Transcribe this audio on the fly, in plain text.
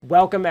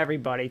Welcome,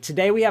 everybody.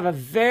 Today we have a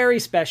very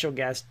special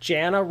guest,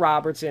 Jana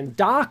Robertson,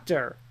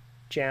 Dr.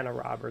 Jana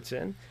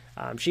Robertson.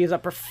 She is a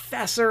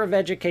professor of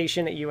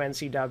education at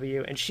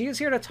UNCW, and she is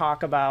here to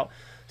talk about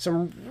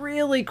some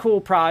really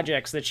cool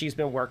projects that she's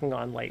been working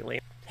on lately.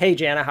 Hey,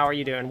 Jana, how are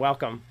you doing?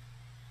 Welcome.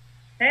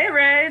 Hey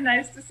Ray,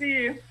 nice to see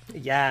you.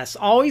 Yes,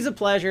 always a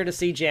pleasure to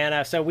see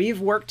Jana. So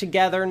we've worked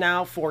together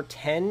now for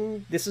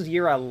this is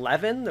year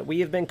 11 that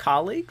we have been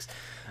colleagues.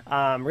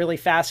 Really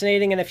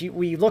fascinating. And if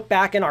we look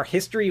back in our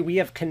history, we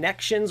have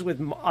connections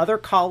with other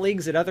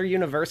colleagues at other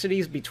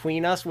universities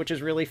between us, which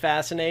is really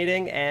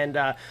fascinating. And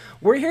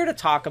we're here to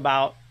talk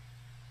about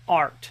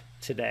art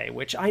today,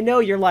 which I know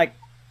you're like,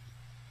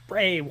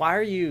 Ray, why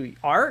are you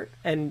art?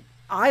 And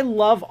I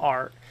love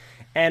art.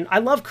 And I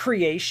love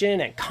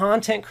creation and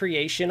content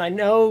creation. I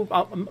know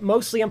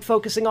mostly I'm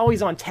focusing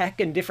always on tech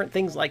and different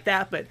things like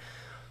that, but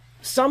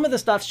some of the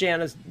stuff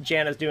Jana's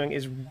doing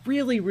is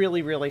really,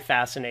 really, really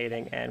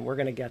fascinating, and we're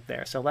going to get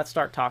there. So let's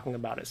start talking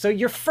about it. So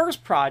your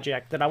first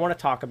project that I want to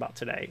talk about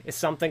today is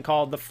something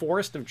called the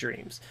Forest of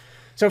Dreams.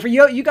 So for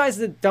you guys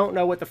that don't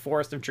know what the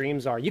Forest of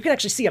Dreams are, you can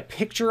actually see a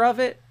picture of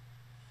it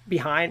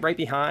right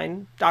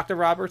behind Dr.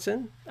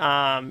 Robertson.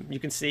 You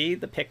can see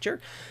the picture.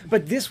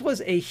 But this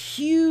was a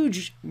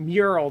huge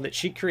mural that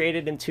she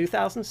created in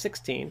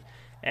 2016,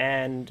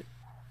 and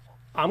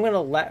I'm going to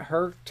let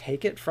her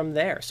take it from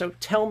there. So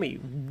tell me,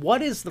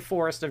 what is the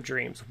Forest of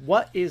Dreams?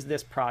 What is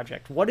this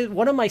project? What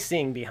am I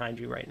seeing behind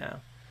you right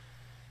now?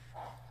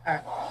 All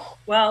right.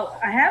 Well,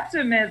 I have to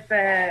admit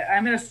that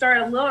I'm going to start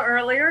a little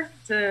earlier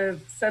to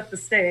set the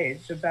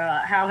stage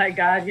about how I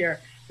got here,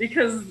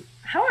 because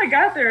how I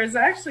got there is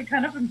actually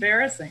kind of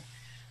embarrassing.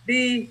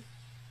 The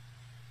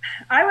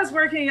I was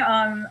working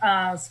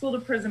on school to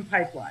prison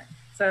pipeline.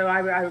 So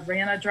I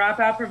ran a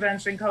dropout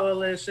prevention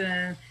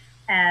coalition,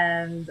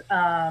 and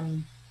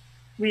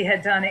we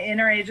had done an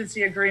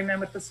interagency agreement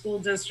with the school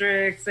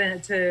districts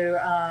and to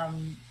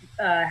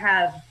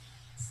have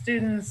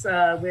students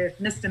with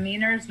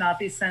misdemeanors not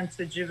be sent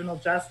to juvenile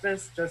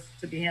justice, just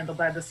to be handled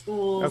by the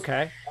schools.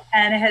 Okay.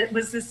 And it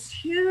was this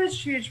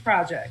huge, huge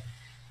project.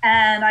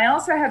 And I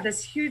also had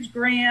this huge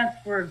grant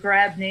for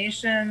Grad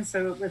Nation.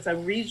 So it was a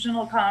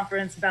regional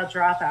conference about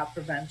dropout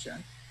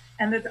prevention.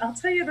 And I'll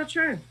tell you the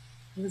truth,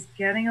 it was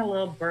getting a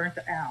little burnt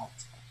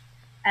out.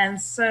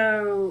 And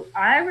so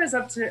I was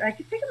I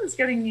think it was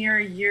getting near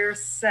year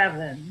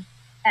 7.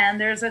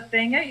 And there's a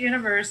thing at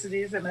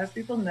universities that most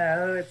people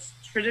know. It's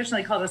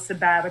traditionally called a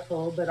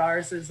sabbatical, but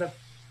ours is a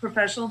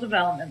professional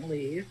development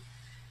leave.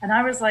 And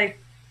I was like,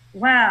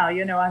 wow,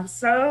 I'm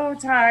so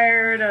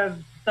tired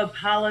of the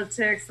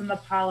politics and the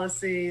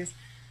policies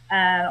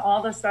and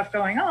all the stuff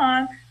going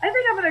on. I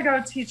think I'm going to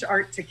go teach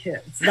art to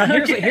kids. Now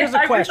here's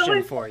a question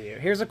really... for you.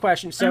 Here's a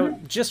question. So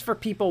just for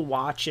people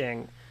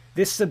watching,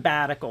 this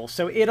sabbatical,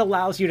 so it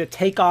allows you to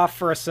take off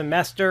for a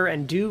semester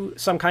and do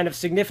some kind of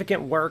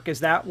significant work. Is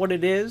that what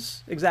it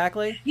is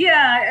exactly?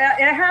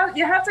 Yeah,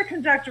 you have to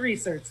conduct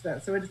research though.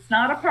 So it's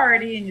not a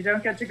party and you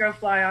don't get to go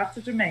fly off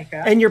to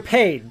Jamaica. And you're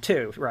paid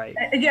too, right?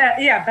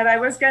 Yeah, but I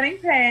was getting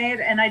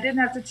paid and I didn't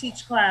have to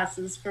teach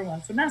classes for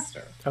one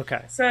semester.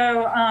 Okay.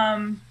 So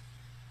I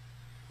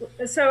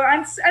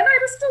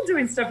was still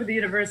doing stuff at the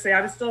university.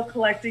 I was still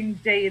collecting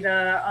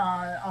data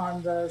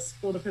on the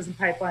school to prison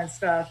pipeline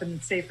stuff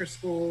and safer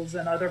schools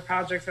and other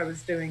projects I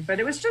was doing. But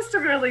it was just to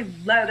really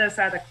let us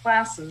out of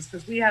classes,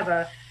 because we have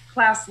a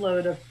class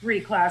load of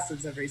 3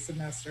 classes every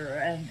semester.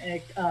 And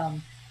if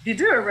you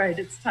do it right,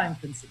 it's time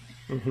consuming.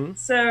 Mm-hmm.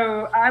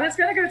 So I was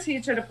going to go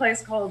teach at a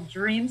place called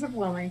Dreams of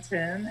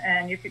Wilmington.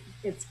 And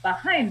it's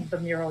behind the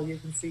mural you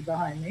can see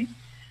behind me.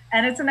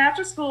 And it's an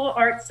after school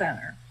art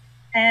center.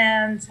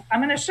 And I'm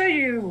going to show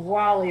you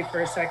Wally for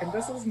a second.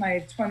 This is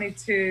my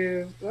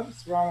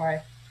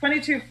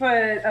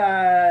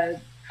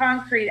 22-foot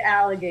concrete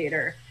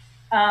alligator.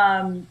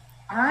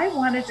 I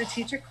wanted to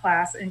teach a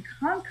class in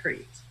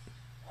concrete,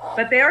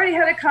 but they already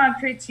had a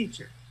concrete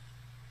teacher.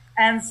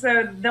 And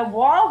so the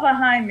wall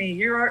behind me,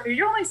 you're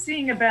only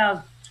seeing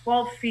about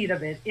 12 feet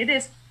of it. It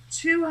is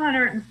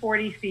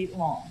 240 feet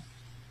long.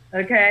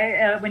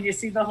 Okay, when you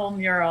see the whole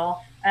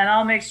mural. And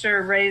I'll make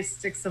sure Ray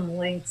sticks some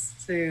links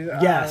to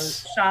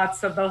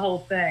shots of the whole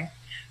thing.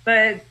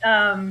 But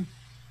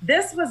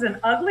this was an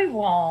ugly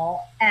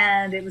wall,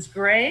 and it was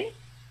gray.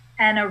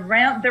 And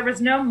around, there was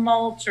no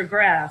mulch or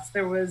grass.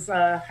 There was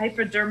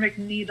hypodermic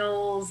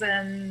needles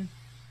and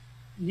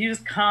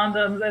used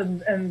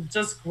condoms and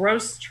just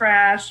gross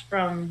trash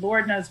from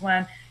Lord knows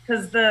when.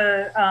 Because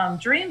the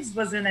Dreams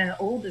was in an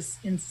old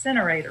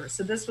incinerator.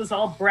 So this was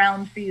all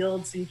brown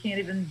fields, so you can't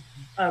even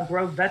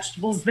grow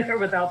vegetables there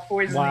without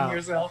poisoning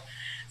yourself.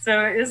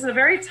 So it's a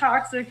very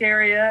toxic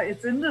area.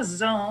 It's in the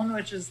zone,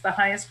 which is the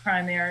highest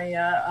crime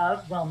area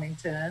of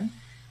Wilmington.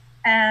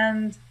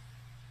 And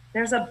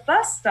there's a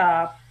bus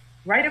stop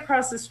right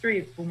across the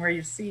street from where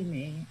you see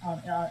me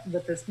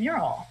with this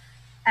mural.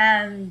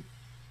 And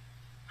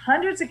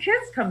hundreds of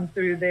kids come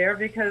through there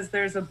because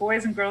there's a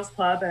Boys and Girls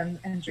Club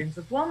and Dreams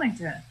of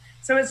Wilmington.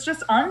 So it's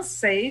just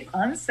unsafe,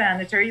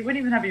 unsanitary. You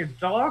wouldn't even have your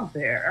dog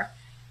there.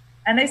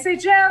 And they say,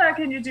 Jana,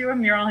 can you do a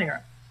mural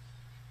here?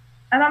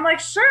 And I'm like,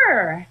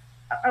 sure.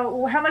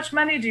 Well, how much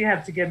money do you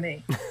have to give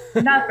me?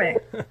 Nothing.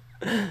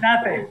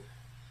 Nothing.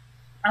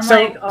 I'm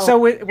like, oh,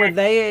 Were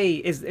they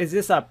is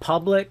this a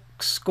public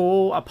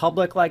school, a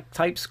public like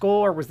type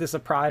school, or was this a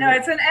no, private?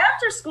 it's an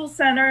after school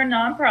center,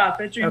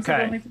 nonprofit. Dreams of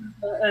Okay, Wilmington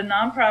is a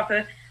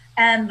nonprofit.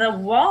 And the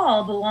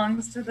wall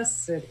belongs to the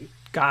city.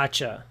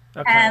 gotcha.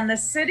 Okay, And the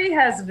city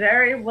has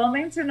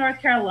Wilmington, North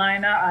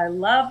Carolina. I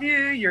love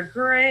you. You're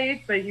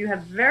great. But you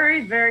have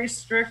very, very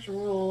strict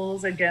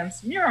rules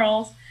against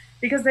murals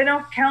because they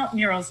don't count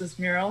murals as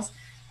murals.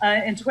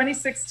 In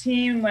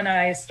 2016, when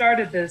I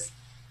started this,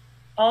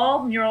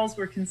 all murals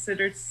were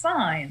considered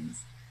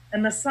signs.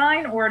 And the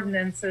sign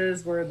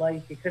ordinances were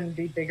like, it couldn't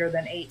be bigger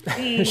than 8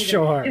 feet,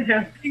 sure.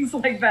 and, things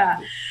like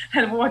that,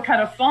 and what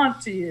kind of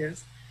font to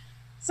use.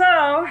 So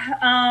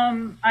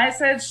I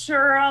said,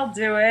 sure, I'll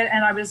do it.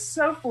 And I was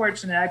so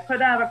fortunate. I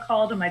put out a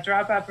call to my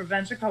Dropout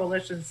Prevention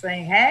Coalition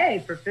saying,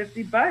 hey, for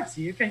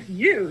 $50,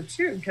 you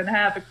too can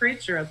have a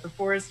creature at the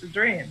Forest of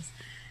Dreams.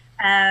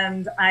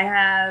 And I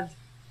had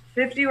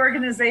 50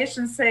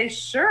 organizations say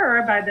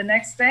sure by the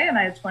next day, and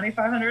I had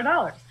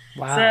 $2,500.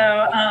 Wow.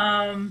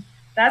 So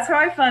that's how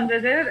I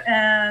funded it.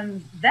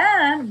 And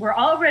then we're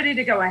all ready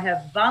to go. I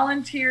have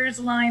volunteers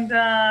lined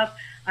up.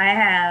 I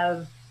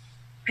have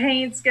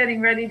paints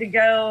getting ready to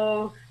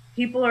go.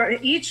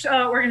 Each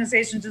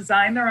organization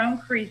designed their own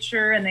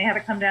creature, and they had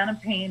to come down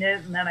and paint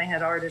it. And then I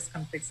had artists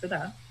come fix it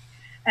up.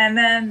 And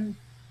then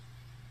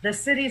the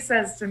city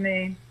says to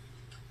me,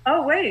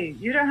 oh, wait,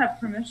 you don't have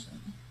permission.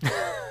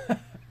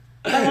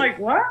 I'm like,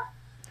 what?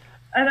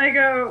 And I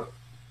go,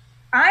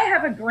 I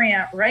have a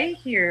grant right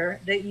here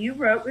that you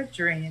wrote with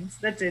Dreams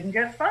that didn't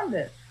get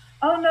funded.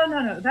 Oh,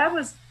 no. That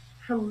was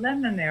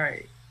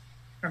preliminary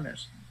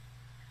permission.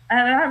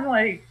 And I'm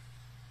like,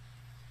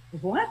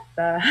 what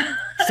the?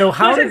 So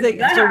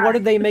what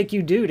did they make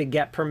you do to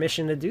get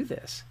permission to do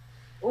this?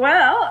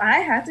 Well, I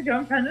had to go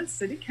in front of the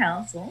city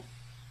council.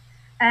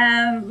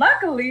 And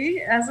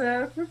luckily, as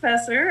a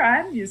professor,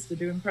 I'm used to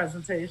doing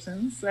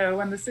presentations. So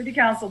when the city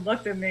council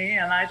looked at me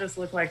and I just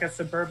looked like a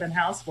suburban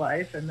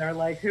housewife, and they're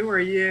like, who are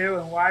you?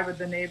 And why would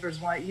the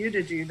neighbors want you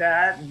to do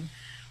that? And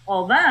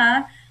all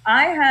that,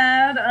 I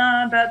had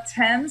about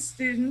 10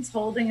 students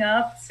holding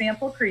up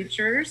sample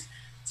creatures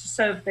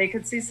so they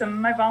could see some of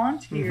my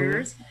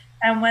volunteers. Mm-hmm.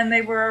 And when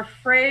they were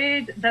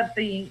afraid that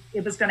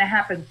it was going to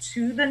happen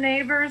to the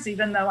neighbors,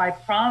 even though I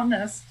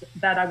promised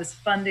that I was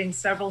funding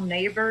several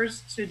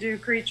neighbors to do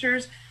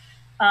creatures,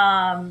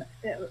 when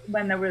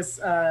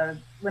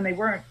they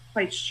weren't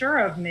quite sure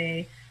of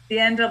me, the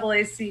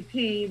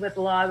NAACP with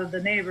a lot of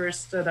the neighbors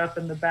stood up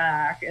in the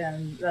back,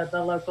 and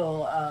the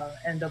local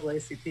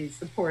NAACP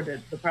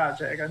supported the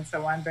project. And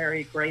so I'm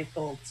very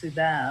grateful to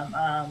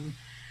them.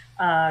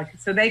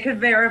 So they could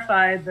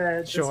verify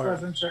that this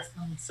wasn't just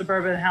some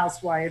suburban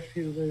housewife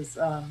who was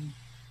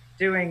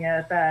doing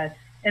it. That,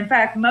 in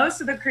fact,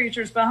 most of the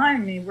creatures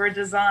behind me were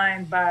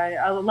designed by,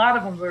 a lot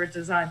of them were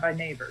designed by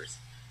neighbors.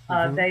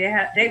 Mm-hmm.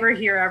 They were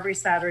here every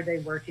Saturday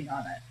working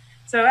on it.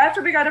 So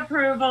after we got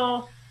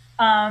approval,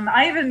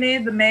 I even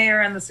made the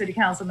mayor and the city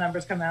council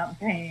members come out and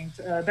paint.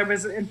 There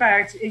was, in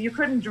fact, you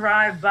couldn't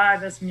drive by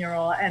this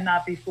mural and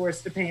not be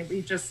forced to paint.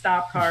 We just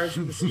stopped cars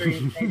in the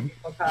street and made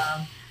people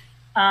come.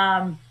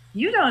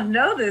 You don't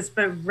know this,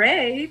 but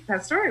Ray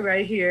Pastore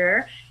right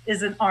here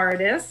is an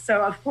artist.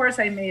 So, of course,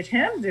 I made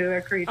him do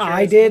a creature.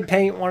 I did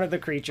paint one of the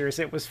creatures.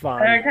 It was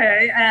fun.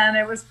 Okay, and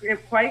it was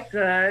quite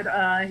good.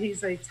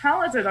 He's a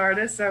talented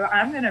artist, so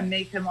I'm going to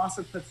make him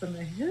also put some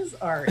of his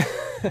art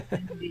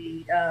in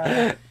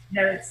the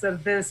notes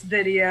of this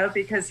video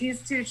because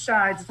he's too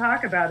shy to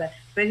talk about it.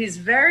 But he's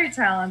very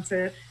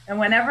talented, and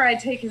whenever I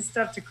take his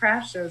stuff to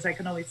craft shows, I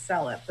can always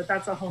sell it. But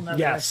that's a whole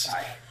nother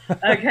side.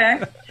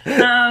 Okay?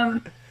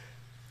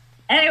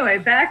 Anyway,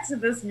 back to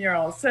this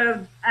mural.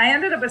 So I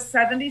ended up with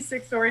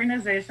 76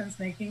 organizations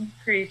making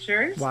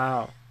creatures.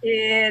 Wow.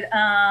 It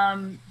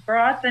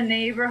brought the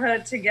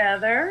neighborhood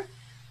together.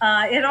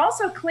 It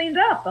also cleaned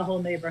up the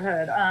whole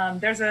neighborhood.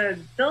 There's a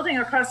building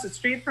across the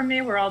street from me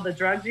where all the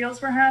drug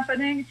deals were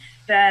happening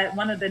that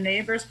one of the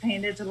neighbors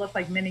painted to look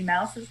like Minnie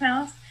Mouse's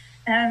house.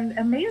 And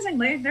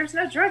amazingly, there's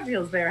no drug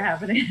deals there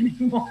happening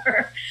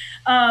anymore.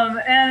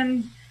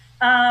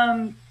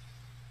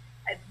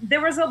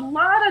 There was a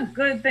lot of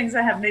good things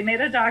that happened. They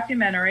made a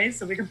documentary,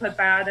 so we can put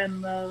that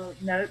in the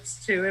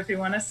notes too if you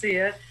want to see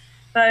it.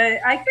 But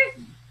I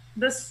think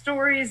the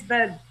stories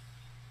that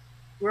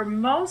were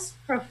most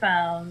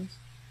profound,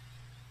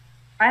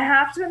 I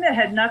have to admit,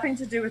 had nothing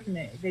to do with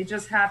me. They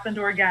just happened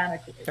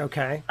organically.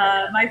 Okay.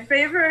 My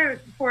favorite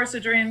Forest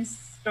of Dreams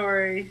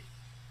story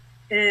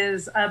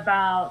is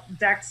about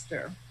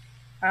Dexter.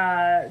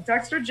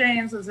 Dexter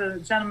James was a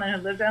gentleman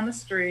who lived down the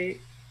street.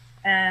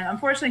 And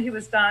unfortunately, he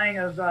was dying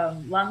of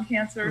lung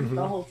cancer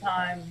the whole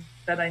time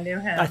that I knew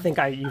him. I think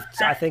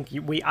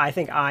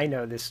I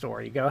know this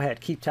story. Go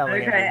ahead, keep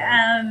telling it. Okay,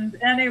 and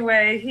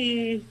anyway,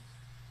 he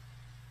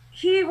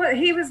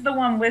was the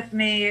one with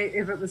me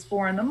if it was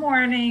 4 a.m.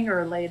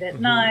 or late at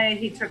night.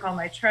 He took all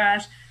my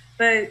trash.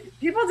 But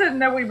people didn't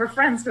know we were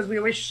friends because we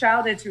always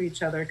shouted to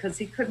each other because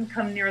he couldn't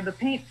come near the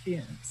paint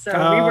fumes. So we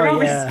Oh were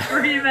always yeah.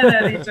 screaming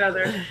at each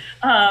other.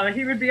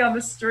 He would be on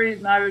the street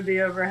and I would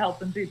be over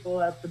helping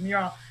people at the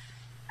mural.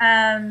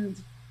 And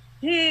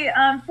he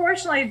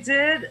unfortunately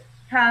did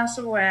pass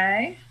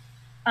away.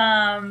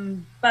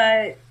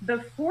 But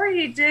before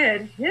he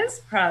did, his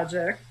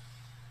project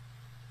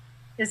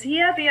is he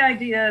had the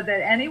idea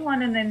that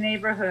anyone in the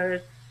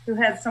neighborhood who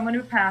had someone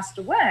who passed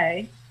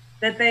away,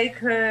 that they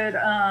could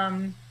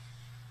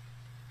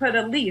put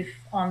a leaf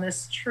on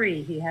this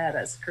tree he had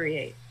us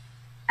create.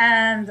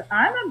 And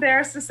I'm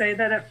embarrassed to say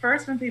that at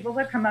first, when people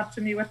would come up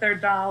to me with their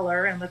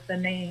dollar and with the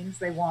names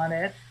they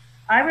wanted,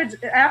 I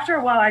would, after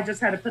a while, I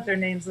just had to put their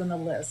names on the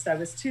list. I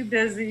was too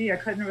busy. I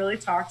couldn't really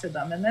talk to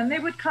them. And then they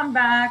would come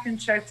back and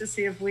check to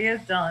see if we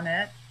had done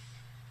it.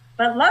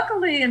 But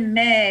luckily in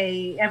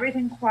May,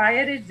 everything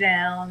quieted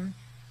down.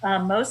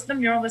 Most of the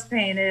mural was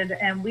painted,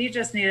 and we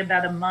just needed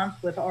about a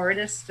month with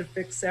artists to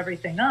fix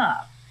everything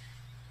up.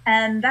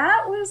 And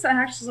that was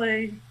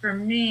actually, for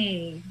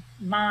me,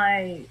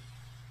 it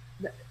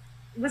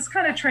was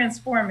kind of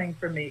transforming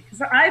for me,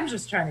 because I'm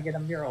just trying to get a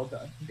mural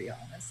done, to be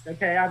honest.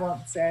 Okay, I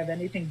won't say I have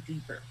anything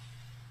deeper.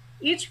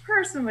 Each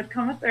person would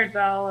come with their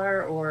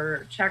dollar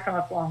or check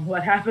off on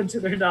what happened to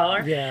their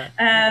dollar, Yeah.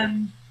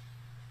 and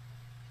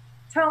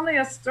tell me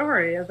a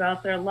story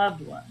about their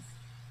loved ones.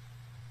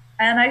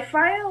 And I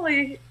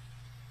finally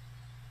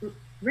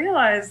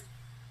realized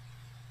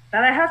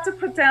that I have to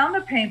put down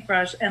the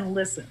paintbrush and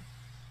listen.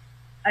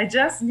 I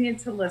just need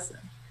to listen.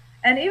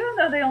 And even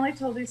though they only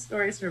told these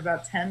stories for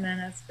about 10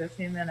 minutes,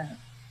 15 minutes,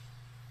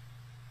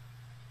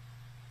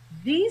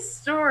 these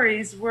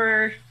stories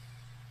were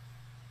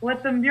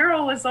what the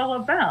mural was all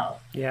about.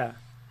 Yeah.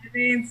 I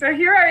mean, so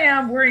here I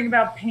am worrying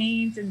about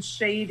paint and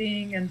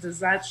shading, and does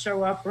that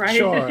show up right?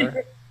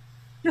 Sure.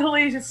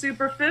 Really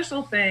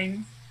superficial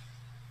things.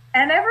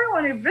 And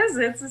everyone who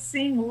visits is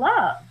seeing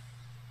love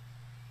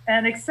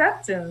and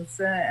acceptance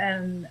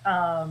and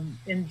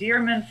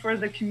endearment for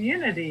the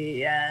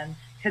community and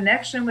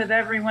connection with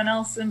everyone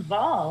else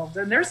involved.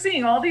 And they're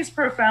seeing all these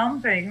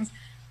profound things,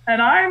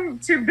 and I'm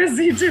too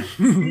busy to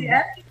see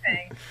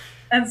anything.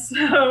 And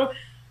so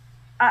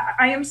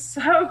I am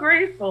so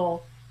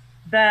grateful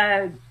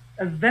that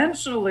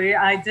eventually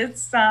I did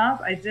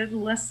stop, I did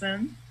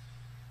listen,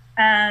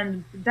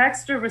 and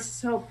Dexter was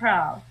so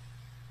proud,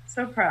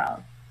 so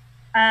proud.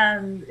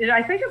 And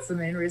I think it's the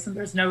main reason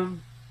there's no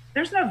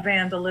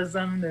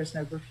vandalism, there's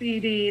no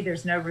graffiti,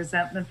 there's no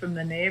resentment from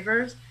the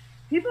neighbors.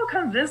 People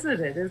come visit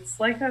it. It's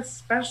like a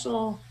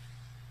special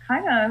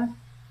kind of,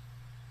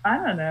 I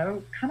don't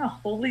know, kind of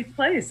holy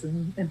place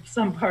in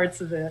some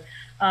parts of it.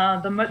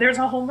 There's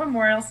a whole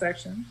memorial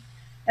section.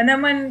 And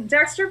then when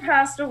Dexter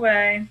passed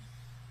away,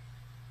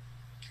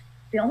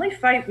 the only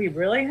fight we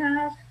really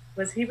had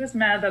was he was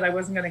mad that I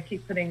wasn't going to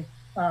keep putting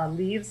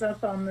leaves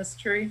up on this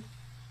tree.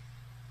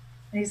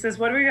 And he says,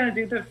 what are we going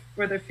to do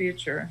for the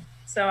future?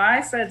 So I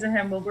said to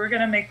him, well, we're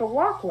going to make a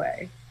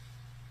walkway.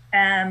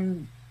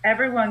 And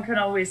everyone can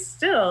always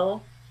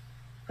still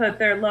put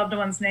their loved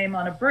one's name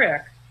on a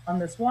brick on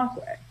this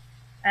walkway.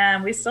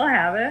 And we still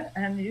have it.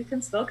 And you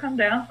can still come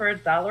down for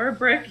 $1 a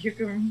brick. You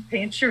can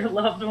paint your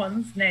loved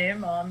one's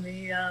name on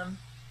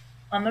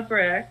the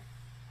brick.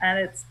 And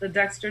it's the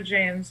Dexter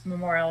James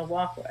Memorial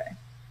Walkway.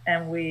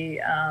 And we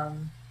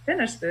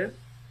finished it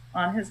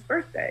on his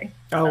birthday.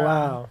 Oh,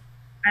 wow.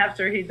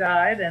 After he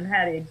died, and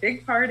had a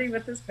big party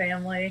with his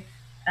family.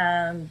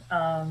 And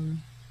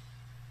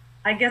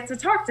I get to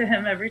talk to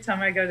him every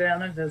time I go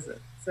down and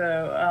visit.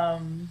 So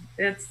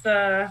it's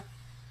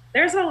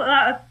there's a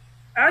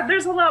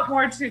lot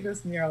more to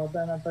this mural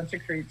than a bunch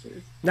of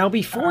creatures. Now,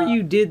 before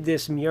you did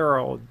this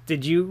mural,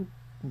 did you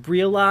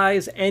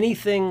realize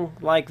anything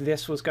like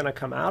this was going to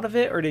come out of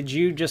it, or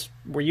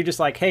were you just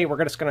like, hey,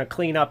 we're just going to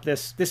clean up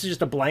this is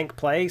just a blank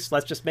place,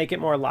 let's just make it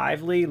more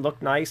lively,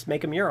 look nice,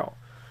 make a mural?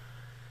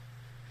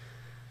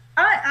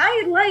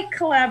 I like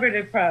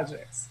collaborative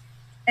projects,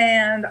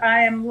 and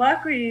I am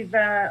lucky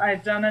that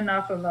I've done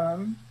enough of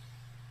them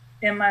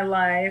in my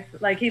life.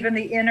 Like even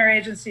the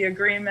interagency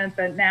agreement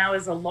that now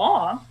is a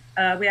law.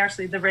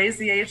 The Raise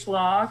the Age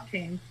law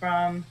came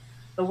from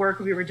the work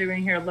we were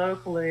doing here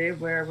locally,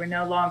 where we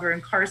no longer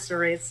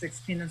incarcerate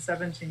 16 and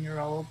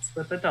 17-year-olds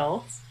with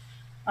adults.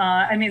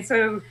 My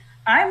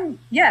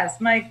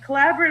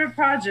collaborative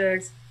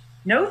projects,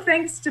 no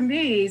thanks to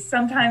me,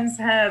 sometimes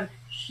have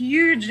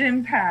huge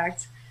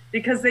impact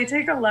because they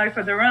take a life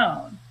of their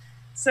own.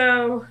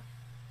 So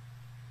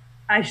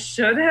I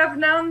should have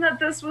known that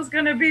this was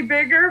going to be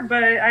bigger,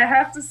 but I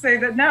have to say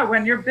that no,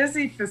 when you're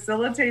busy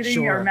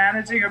facilitating or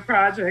managing a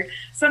project,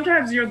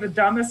 sometimes you're the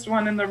dumbest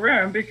one in the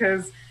room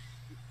because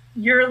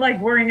you're like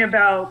worrying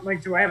about,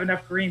 like, do I have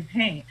enough green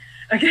paint?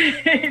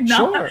 Okay,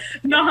 not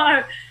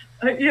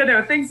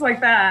things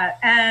like that.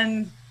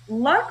 And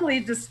luckily,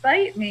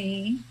 despite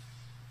me,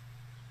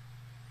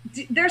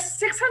 there's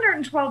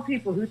 612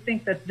 people who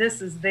think that this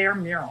is their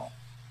mural,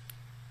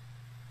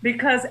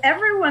 because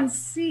everyone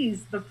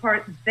sees the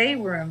part they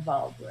were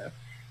involved with.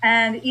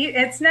 And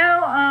it's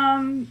now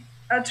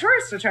a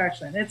tourist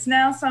attraction. It's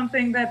now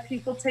something that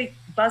people take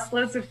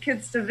busloads of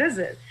kids to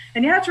visit.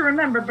 And you have to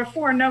remember,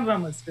 before no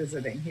one was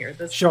visiting here.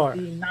 This Sure. was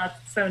the not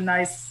so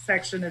nice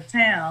section of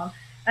town.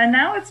 And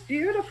now it's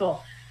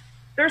beautiful.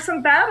 There's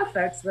some bad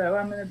effects, though,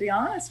 I'm going to be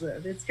honest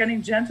with. It's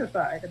getting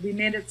gentrified. We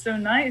made it so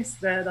nice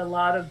that a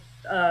lot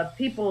of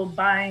people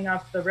buying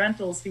up the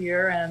rentals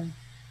here and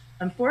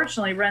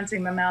unfortunately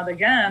renting them out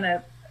again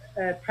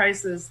at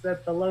prices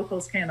that the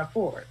locals can't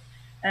afford.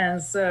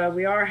 And so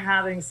we are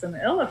having some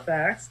ill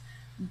effects.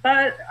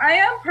 But I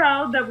am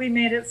proud that we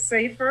made it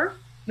safer.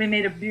 We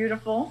made it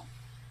beautiful.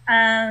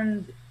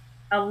 And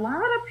a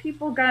lot of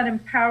people got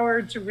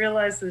empowered to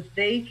realize that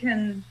they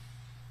can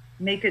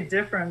make a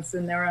difference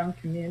in their own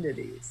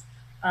communities.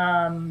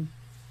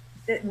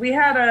 We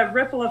had a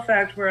ripple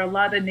effect where a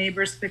lot of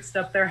neighbors fixed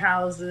up their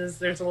houses.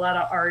 There's a lot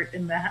of art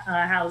in the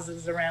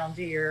houses around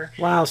here.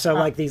 Wow. So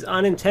like these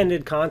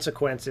unintended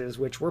consequences,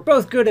 which were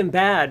both good and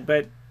bad,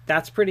 but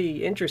that's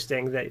pretty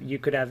interesting that you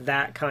could have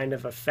that kind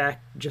of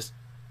effect just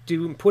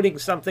putting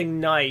something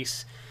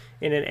nice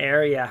in an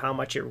area, how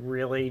much it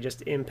really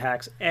just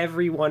impacts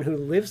everyone who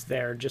lives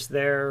there, just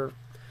their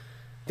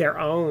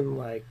own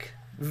like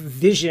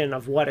vision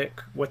of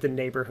what the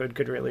neighborhood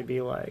could really be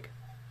like.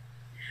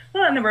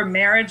 Well, and there were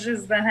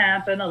marriages that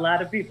happened. A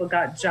lot of people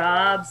got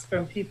jobs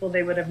from people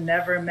they would have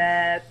never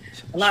met.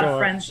 A lot of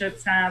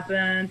friendships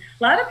happened.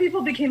 A lot of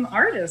people became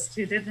artists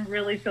who didn't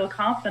really feel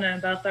confident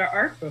about their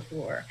art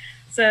before.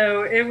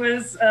 So it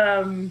was,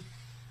 I'm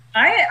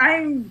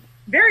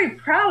very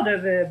proud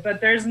of it,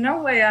 but there's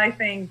no way I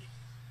think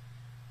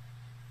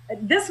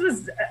this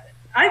was,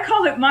 I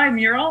call it my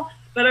mural,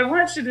 but I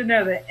want you to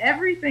know that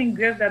everything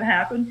good that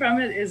happened from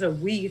it is a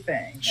we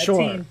thing, a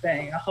team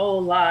thing, a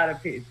whole lot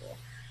of people.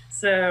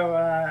 So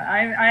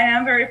I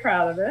am very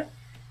proud of it.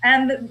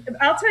 And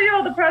I'll tell you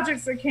all the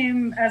projects that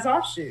came as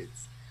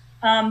offshoots.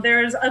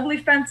 There's ugly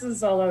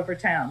fences all over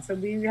town. So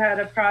we had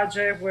a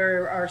project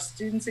where our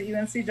students at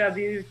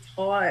UNCW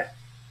taught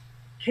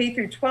K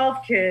through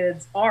 12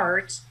 kids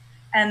art.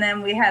 And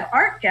then we had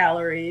art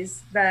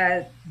galleries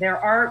that their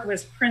art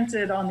was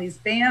printed on these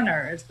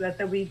banners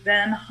that we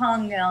then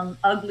hung on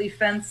ugly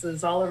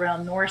fences all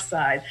around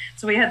Northside.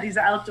 So we had these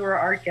outdoor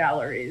art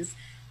galleries.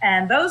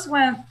 And those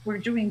were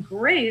doing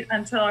great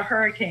until a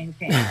hurricane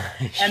came.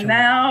 And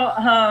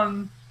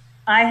now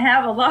I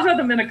have a lot of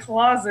them in a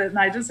closet and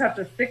I just have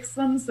to fix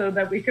them so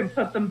that we can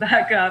put them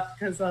back up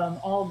because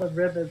all the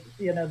rivets,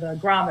 the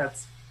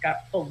grommets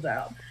got pulled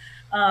out.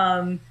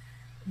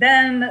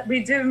 Then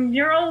we do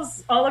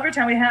murals all over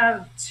town. We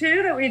have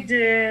two that we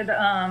did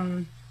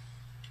at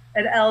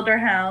Elder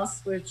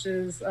House, which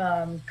is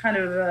kind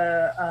of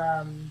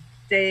a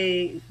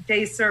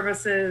day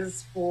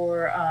services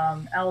for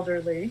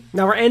elderly.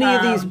 Now, are any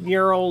of these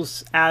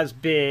murals as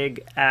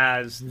big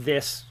as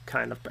this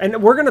kind of?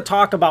 And we're going to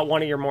talk about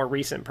one of your more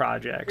recent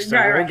projects,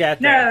 so we'll get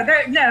there.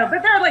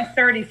 But they're like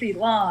 30 feet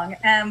long.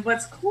 And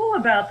what's cool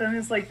about them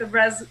is like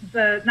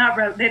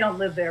they don't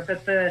live there,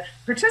 but the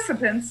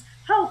participants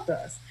helped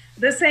us.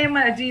 The same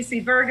at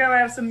DC Virgo, I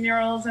have some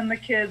murals and the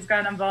kids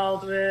got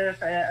involved with.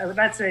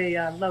 That's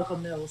a local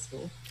middle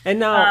school. And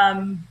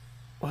now,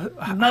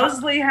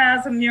 Mosley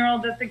has a mural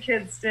that the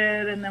kids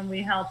did, and then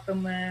we helped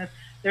them with.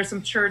 There's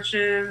some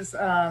churches.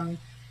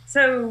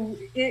 So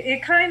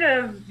it kind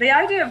of, the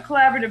idea of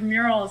collaborative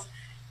murals,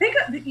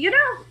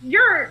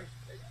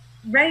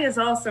 Ray is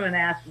also an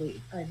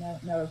athlete. I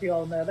don't know if you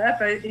all know that,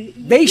 but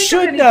they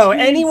should know.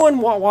 Anyone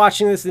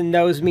watching this that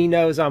knows me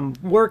knows I'm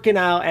working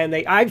out, and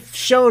I've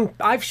shown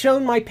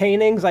my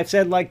paintings. I've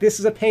said like this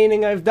is a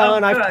painting I've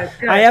done. Good.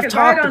 I have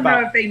talked about. I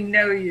don't know if they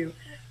know you,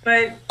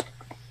 but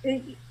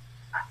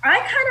I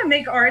kind of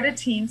make art a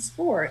team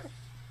sport,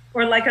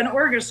 or like an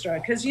orchestra,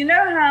 because you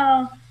know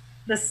how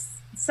the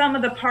sum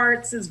of the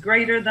parts is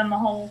greater than the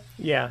whole.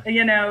 Yeah.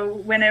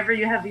 Whenever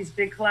you have these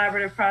big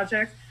collaborative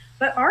projects.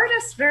 But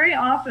artists very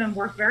often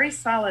work very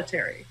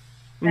solitary,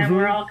 and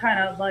we're all kind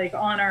of like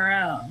on our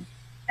own.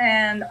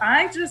 And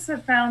I just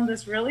have found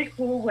this really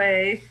cool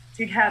way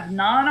to have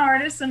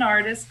non-artists and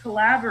artists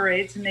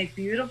collaborate to make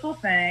beautiful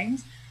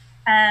things.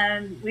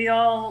 And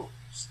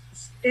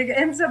it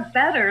ends up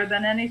better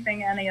than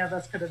anything any of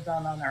us could have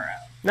done on our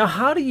own. Now,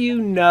 how do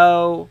you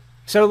know?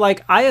 So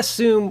like, I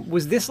assume,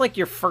 was this like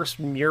your first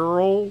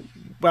mural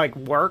like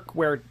work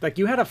where like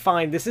you had to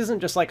find, this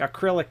isn't just like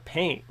acrylic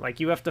paint, like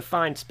you have to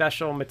find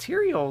special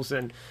materials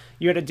and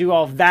you had to do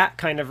all that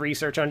kind of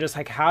research on just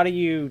like how do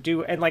you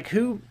do, and like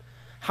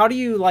how do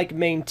you like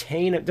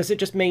maintain it? Does it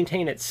just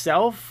maintain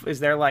itself? Is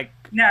there like?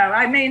 No,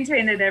 I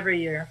maintain it every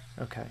year.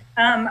 Okay.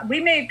 We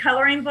made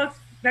coloring books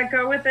that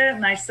go with it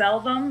and I sell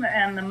them,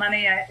 and the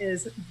money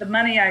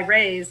I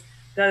raise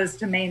goes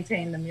to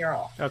maintain the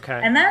mural.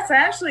 Okay. And that's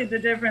actually the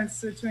difference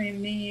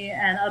between me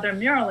and other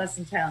muralists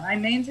in town. I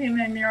maintain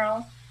my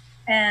mural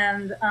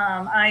and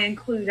I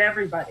include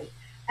everybody.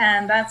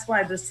 And that's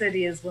why the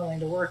city is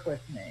willing to work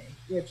with me,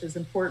 which is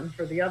important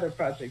for the other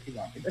project you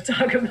want me to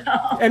talk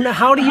about. And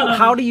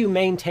how do you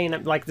maintain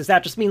it? Like, does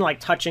that just mean like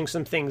touching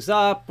some things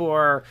up,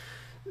 or,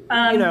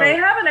 They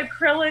have an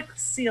acrylic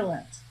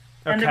sealant.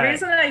 And the Okay.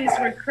 reason I use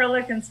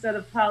acrylic instead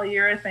of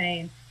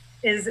polyurethane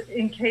is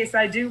in case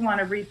I do want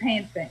to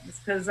repaint things,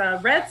 because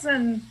reds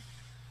and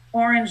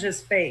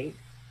oranges fade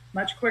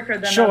much quicker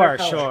than other Sure,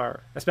 colors. sure.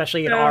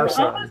 Especially in our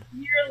So almost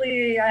sun.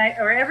 yearly,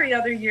 or every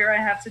other year, I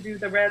have to do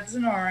the reds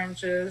and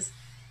oranges.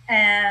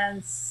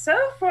 And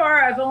so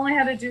far, I've only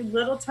had to do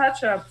little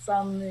touch-ups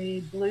on the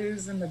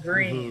blues and the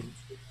greens.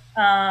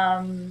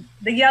 The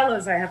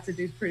yellows I have to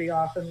do pretty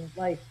often,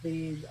 like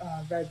the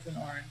reds and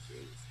oranges.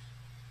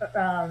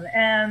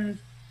 And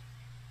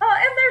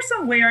there's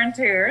some wear and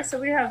tear, so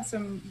we have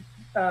some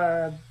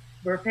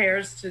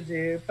repairs to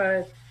do.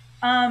 But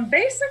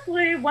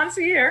basically, once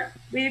a year,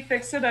 we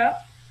fix it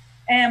up.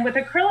 And with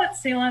acrylic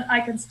sealant,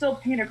 I can still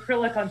paint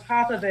acrylic on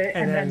top of it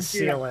And and then then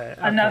seal do it.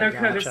 Okay, another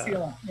coat of gotcha.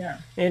 sealant. Yeah.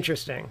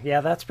 Interesting. Yeah,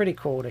 that's pretty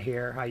cool to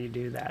hear how you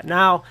do that.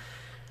 Now,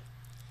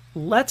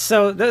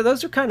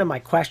 those are kind of my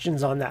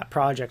questions on that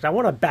project. I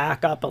want to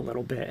back up a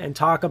little bit and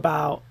talk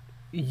about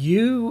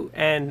you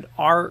and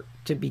art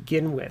to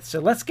begin with. So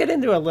let's get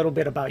into a little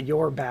bit about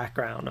your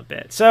background a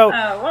bit. So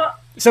Well,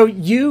 so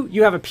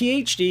you have a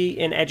PhD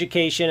in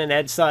education and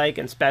ed psych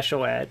and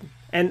special ed.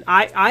 And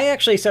I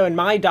actually, so in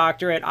my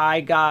doctorate,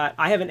 I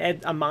have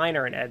a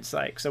minor in ed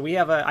psych. So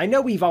I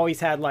know we've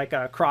always had like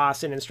a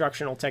cross in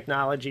instructional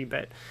technology,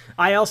 but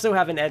I also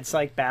have an ed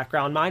psych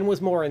background. Mine was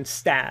more in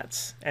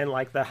stats and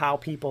like the how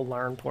people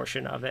learn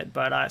portion of it.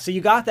 But so you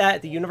got that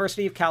at the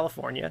University of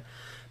California.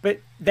 But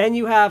then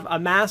you have a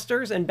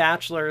master's and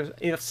bachelor's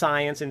of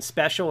science in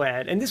special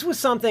ed. And this was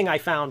something I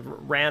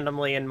found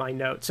randomly in my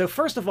notes. So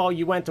first of all,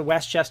 you went to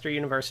Westchester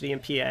University in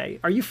PA.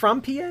 Are you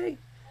from PA?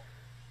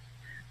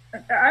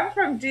 I'm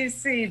from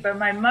DC, but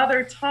my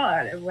mother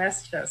taught at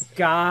Westchester.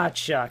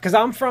 Gotcha. Because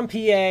I'm from PA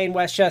and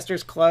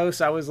Westchester's close.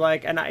 I was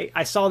like, and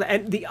I saw that.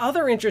 And the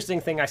other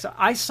interesting thing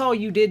I saw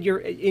you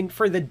did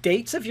for the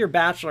dates of your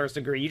bachelor's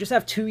degree, you just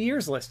have 2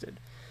 years listed.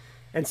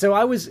 And so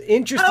I was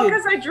interested. Oh,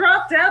 because I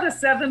dropped out of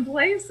 7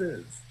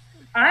 places.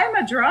 I'm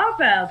a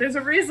dropout. There's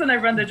a reason I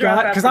run the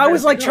dropout. Because I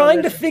was like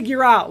trying to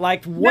figure out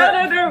like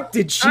what no.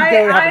 Did she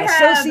go have an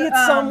associate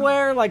had,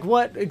 somewhere? Like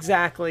what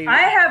exactly? I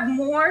have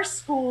more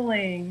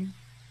schooling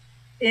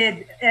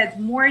at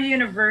more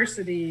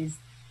universities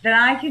than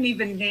I can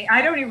even name.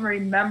 I don't even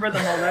remember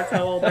them all. That's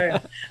how old I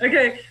am.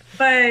 Okay,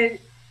 but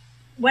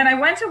when I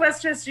went to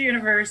Westchester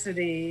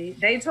University,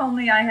 they told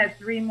me I had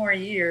 3 more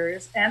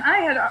years, and I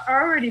had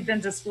already been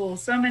to school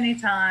so many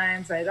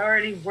times. I'd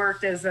already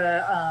worked as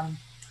a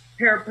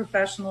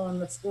paraprofessional in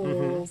the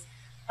schools.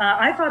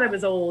 I thought I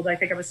was old. I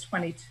think I was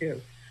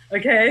 22.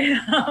 Okay.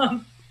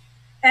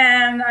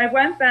 And I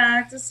went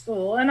back to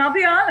school, and I'll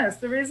be honest,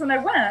 the reason I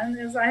went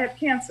is I had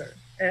cancer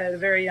at a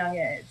very young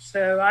age.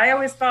 So I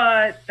always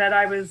thought that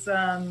I was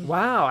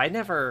wow, I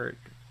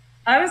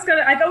always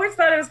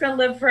thought I was gonna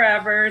live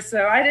forever.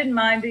 So I didn't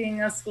mind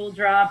being a school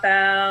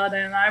dropout,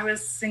 and I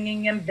was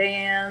singing in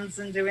bands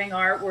and doing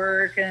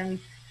artwork and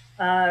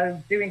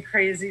doing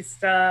crazy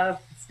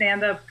stuff,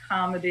 stand-up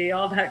comedy,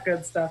 all that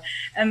good stuff.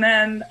 And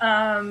then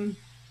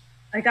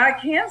I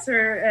got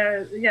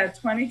cancer at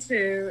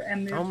 22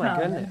 and moved home.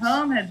 And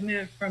home had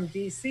moved from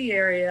DC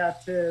area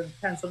to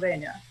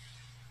Pennsylvania.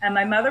 And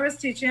my mother was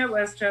teaching at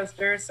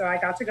Westchester, so I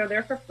got to go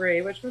there for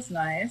free, which was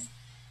nice.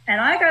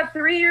 And I got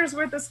 3 years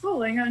worth of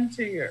schooling in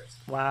 2 years.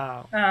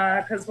 Wow.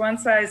 Because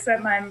once I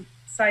set my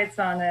sights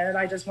on it,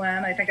 I just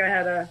went. I think I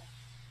had a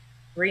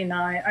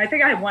 3.9. I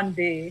think I had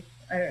 1B,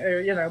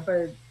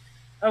 but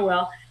oh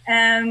well.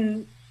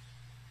 And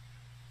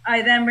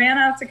I then ran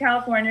out to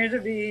California to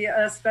be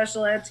a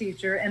special ed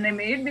teacher, and they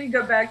made me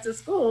go back to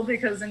school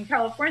because in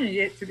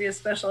California, to be a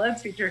special ed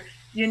teacher,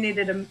 you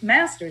needed a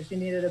master's, you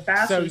needed a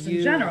bachelor's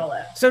in general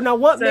ed. So now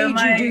what made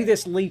you do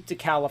this leap to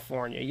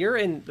California? You're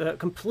in the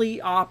complete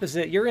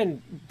opposite.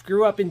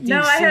 Grew up in DC. No,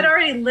 I had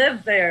already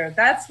lived there.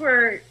 That's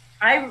where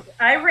I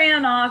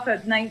ran off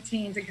at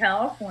 19 to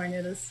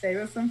California to stay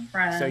with some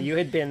friends. So you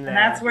had been there. And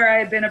that's where I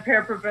had been a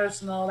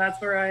paraprofessional.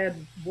 That's where I had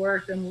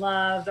worked and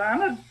loved.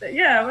 I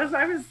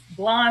was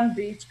blonde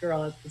beach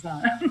girl at the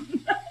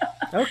time.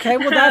 Okay,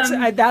 well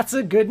that's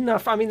a good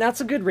enough. I mean,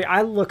 that's a good.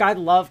 I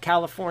love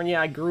California.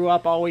 I grew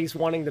up always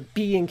wanting to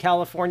be in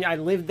California. I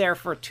lived there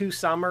for 2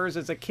 summers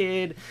as a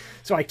kid,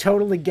 so I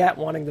totally get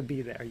wanting to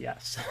be there.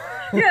 Yes.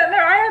 Yeah, no,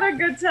 I had a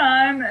good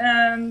time,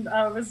 and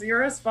I was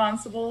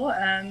irresponsible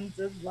and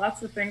did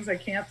lots of things I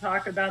can't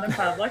talk about in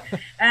public.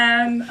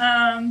 And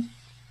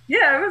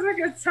yeah, it was a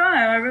good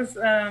time. I was,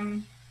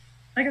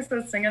 like I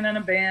said, singing in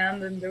a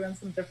band and doing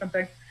some different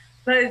things,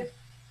 but.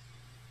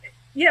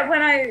 Yeah,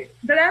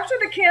 but after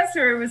the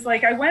cancer, it was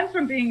like I went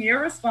from being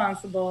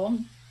irresponsible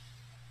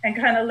and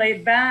kind of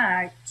laid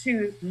back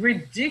to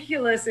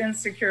ridiculous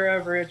insecure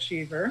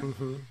overachiever.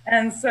 Mm-hmm.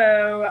 And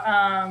so,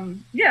 I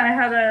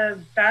had a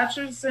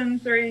bachelor's in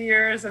 3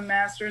 years, a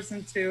master's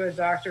in 2, a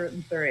doctorate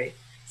in 3.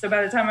 So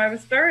by the time I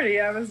was 30,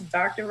 I was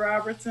Dr.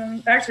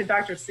 Robertson, actually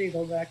Dr.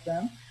 Siegel back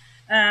then.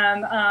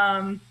 And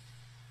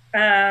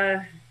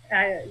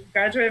I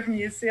graduated from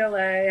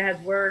UCLA. I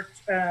had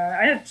worked,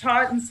 I had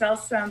taught in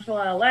South Central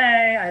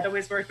LA. I'd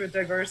always worked with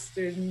diverse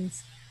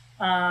students.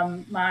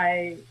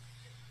 My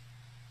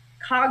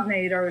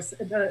cognate or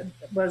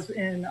was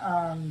in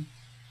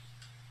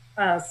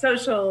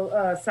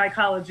social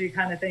psychology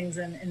kind of things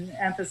and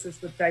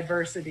emphasis with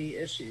diversity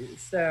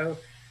issues. So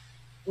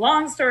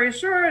long story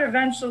short,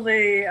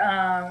 eventually,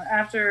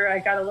 after I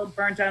got a little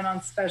burnt out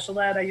on special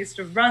ed, I used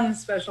to run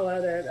special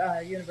ed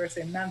at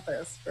University of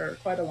Memphis for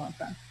quite a long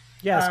time.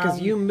 Yes, because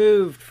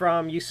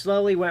you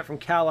slowly went from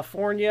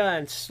California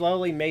and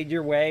slowly made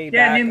your way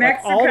back, New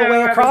Mexico, like, all the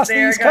way across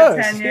the East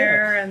Coast.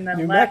 Tenure, and then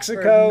New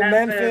Mexico,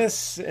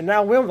 Memphis, and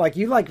now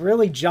you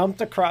really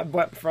jumped across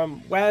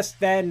from West,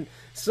 then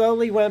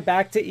slowly went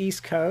back to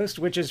East Coast,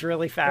 which is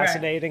really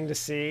fascinating to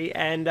see.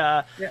 And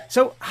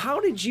so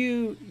how did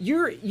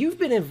you've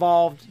been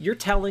involved, you're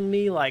telling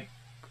me like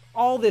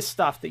all this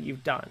stuff that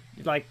you've done,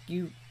 like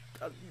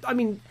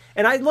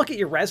and I look at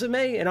your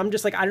resume and I'm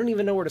just like, I don't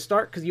even know where to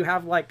start because you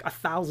have like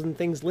 1,000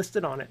 things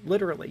listed on it.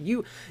 Literally,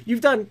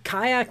 you've done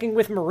kayaking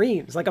with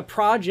Marines, like a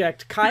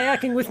project,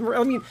 kayaking with.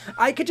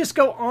 I could just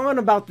go on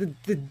about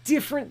the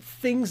different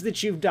things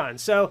that you've done.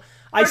 So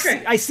I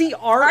see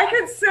art. I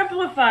could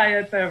simplify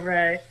it though,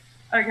 Ray.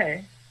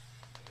 Okay,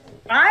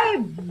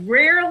 I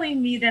rarely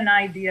meet an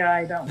idea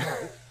I don't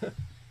like.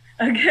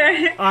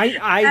 Okay,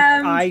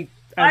 I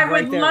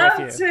would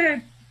love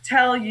to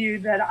tell you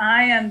that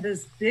I am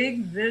this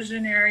big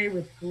visionary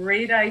with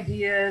great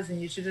ideas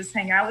and you should just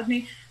hang out with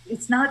me.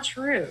 It's not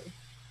true.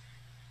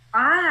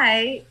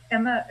 I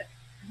don't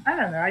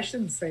know, I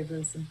shouldn't say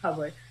this in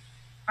public.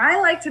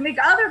 I like to make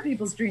other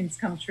people's dreams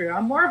come true.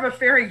 I'm more of a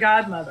fairy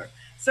godmother.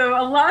 So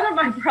a lot of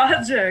my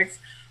projects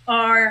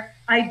are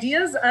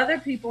ideas other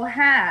people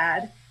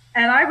had.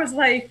 And I was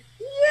like,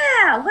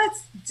 yeah,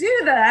 let's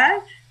do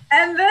that.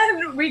 And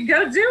then we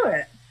go do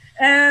it.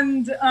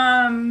 And,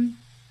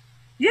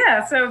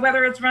 so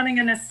whether it's running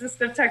an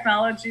assistive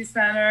technology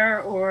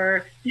center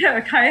or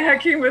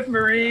kayaking with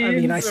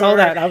Marines. I saw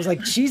that. I was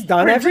like, she's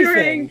done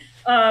everything.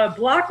 Doing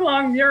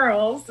block-long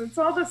murals. It's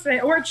all the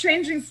same. Or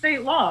changing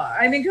state law.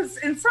 because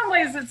in some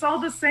ways it's all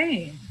the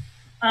same.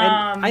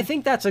 And I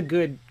think that's a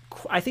good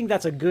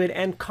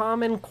and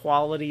common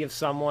quality of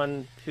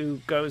someone who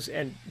goes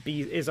and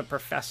is a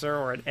professor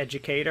or an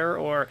educator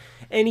or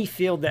any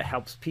field that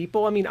helps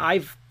people.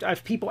 I've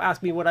people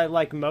ask me what I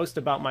like most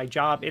about my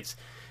job. It's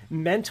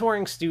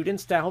mentoring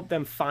students to help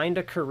them find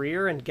a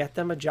career and get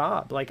them a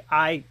job.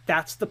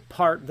 That's the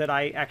part that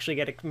I actually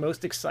get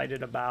most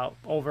excited about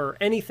over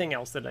anything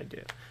else that I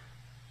do.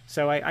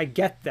 So I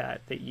get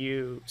that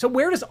so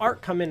where does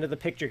art come into the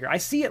picture here? I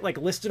see it like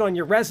listed on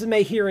your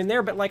resume here and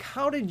there, but like,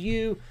 how did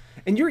you,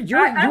 and you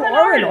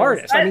are an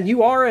artist.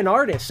 You are an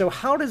artist. So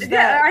how does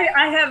that,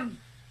 I have,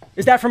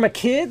 is that from a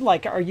kid?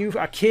 Like, are you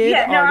a kid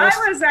artist?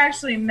 I was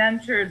actually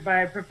mentored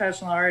by a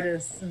professional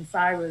artist since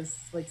I was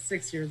like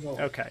 6 years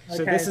old. Okay.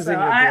 So this is in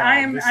your blood.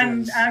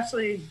 I'm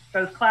actually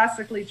both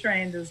classically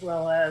trained as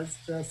well as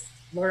just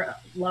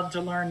love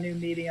to learn new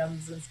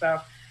mediums and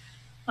stuff.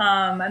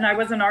 And I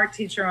was an art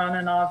teacher on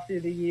and off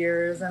through the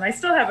years. And I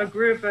still have a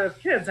group of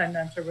kids I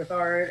mentor with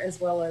art as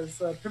well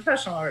as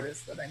professional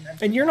artists that I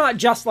mentor. And you're not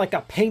just like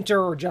a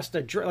painter or just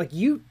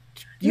you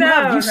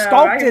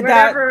sculpted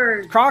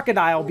that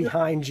crocodile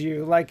behind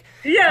you, like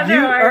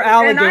or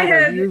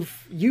alligator.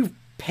 You've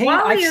painted.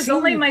 Wally is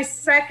only my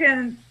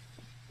second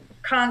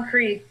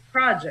concrete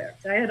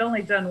project. I had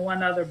only done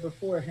one other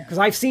before him. Because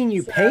I've seen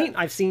you paint,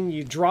 I've seen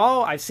you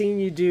draw, I've seen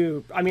you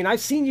do. I've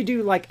seen you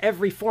do like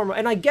every form,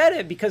 and I get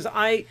it because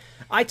I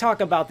talk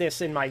about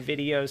this in my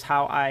videos.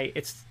 How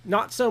it's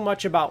not so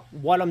much about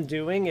what I'm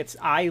doing; it's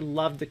I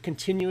love to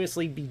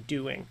continuously be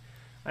doing.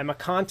 I'm a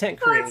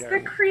content creator. It's the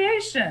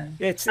creation.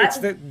 It's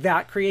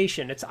that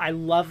creation. I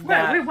love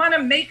that. We want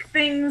to make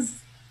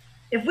things.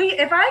 If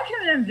I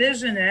can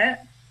envision it,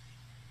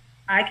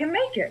 I can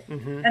make it,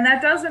 and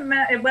that doesn't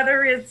matter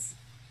whether it's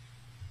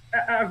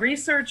a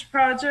research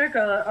project,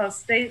 a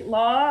state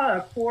law,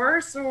 a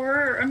course,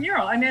 or a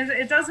mural.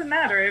 It doesn't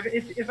matter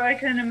if I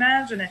can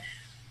imagine it.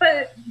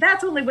 But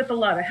that's only with a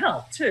lot of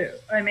help too.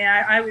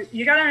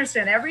 You got to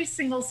understand, every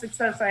single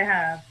success I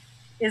have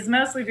is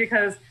mostly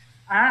because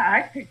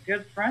I pick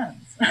good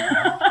friends.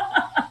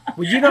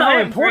 Well, you know how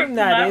important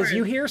that is.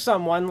 You hear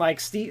someone like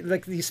Steve,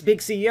 like these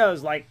big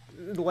CEOs, like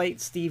the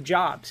late Steve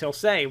Jobs. He'll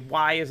say,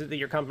 "Why is it that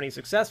your company's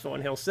successful?"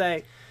 And he'll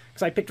say,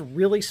 "Because I picked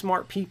really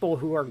smart people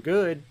who are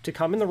good to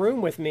come in the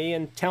room with me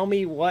and tell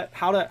me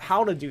how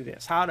to do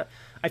this.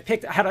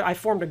 I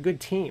formed a good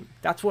team.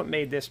 That's what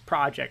made this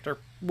project or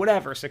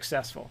whatever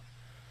successful."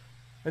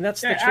 And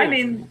that's the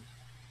truth.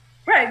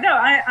 Right?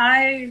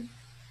 No,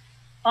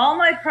 all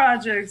my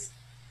projects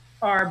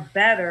are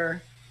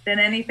better than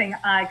anything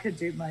I could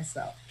do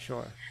myself.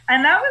 Sure.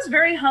 And that was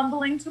very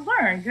humbling to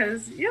learn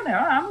because,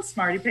 I'm a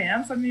smarty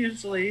pants. I'm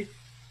usually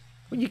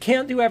you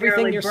can't do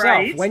everything yourself.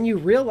 Bright. When you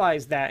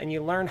realize that and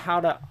you learn how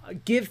to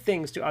give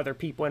things to other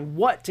people and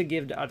what to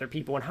give to other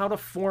people and how to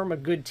form a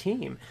good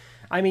team.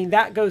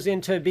 That goes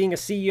into being a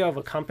CEO of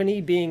a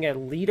company, being a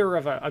leader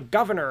of a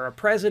governor, or a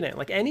president,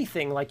 like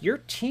anything, like your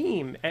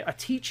team, a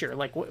teacher,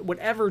 like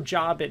whatever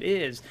job it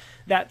is,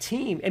 that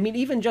team, I mean,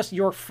 even just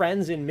your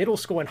friends in middle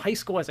school and high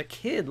school as a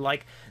kid,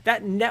 like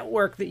that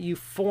network that you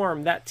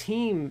form, that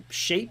team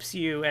shapes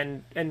you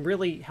and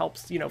really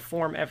helps, you know,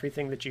 form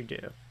everything that you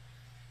do.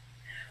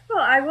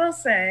 Well, I will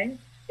say,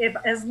 if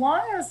as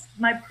long as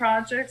my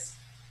projects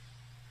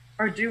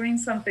are doing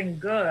something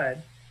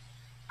good,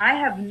 I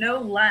have no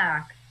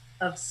lack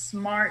of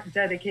smart,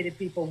 dedicated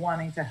people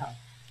wanting to help.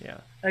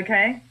 Yeah.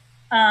 Okay.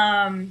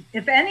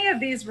 If any of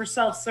these were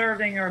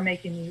self-serving or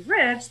making me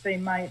rich, they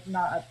might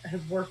not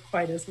have worked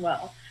quite as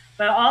well.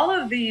 But all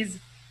of these,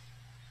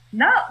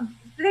 not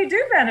they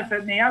do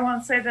benefit me. I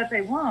won't say that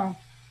they won't,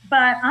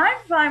 but I'm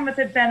fine with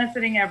it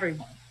benefiting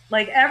everyone.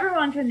 Like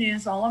everyone can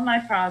use all of my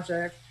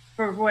projects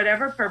for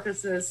whatever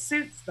purposes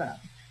suits them.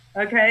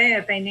 Okay,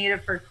 if they need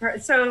it for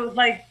so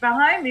like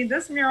behind me,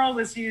 this mural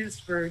was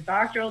used for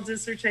doctoral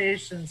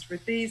dissertations, for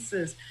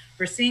thesis,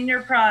 for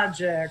senior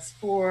projects,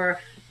 for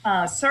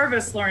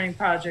service learning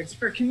projects,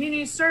 for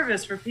community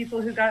service, for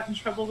people who got in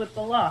trouble with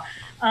the law.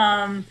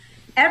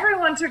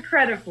 Everyone took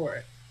credit for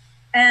it.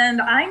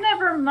 And I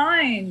never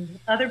mind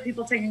other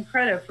people taking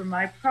credit for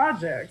my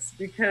projects,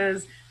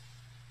 because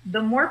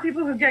the more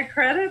people who get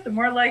credit, the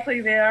more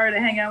likely they are to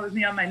hang out with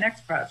me on my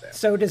next project.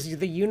 So does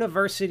the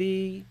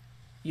university,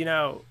 you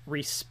know,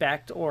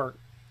 respect or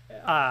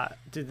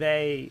do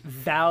they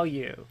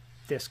value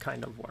this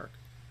kind of work?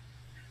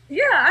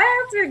 Yeah, I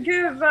have to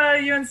give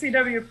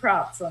UNCW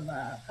props on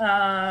that.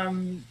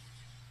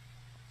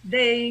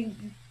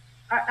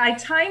 I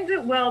timed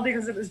it well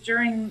because it was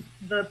during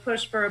the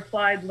push for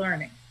applied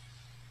learning.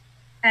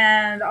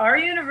 And our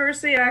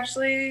university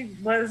actually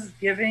was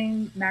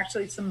giving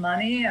actually some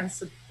money and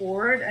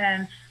support.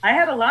 And I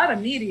had a lot of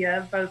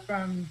media, both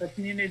from the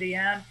community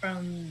and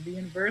from the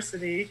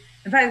university.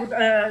 In fact,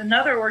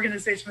 another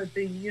organization with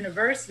the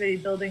university,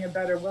 Building a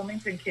Better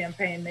Wilmington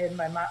campaign, made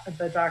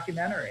the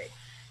documentary.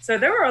 So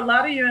there were a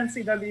lot of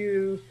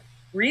UNCW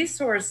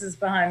resources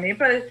behind me,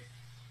 but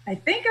I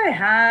think I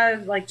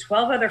had like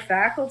 12 other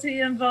faculty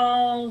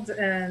involved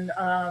and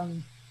about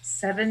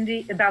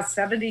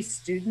 70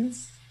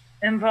 students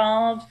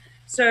involved.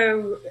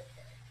 So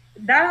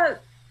that's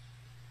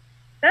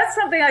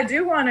something I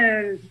do want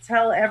to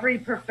tell every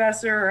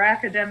professor or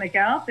academic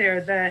out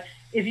there, that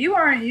if you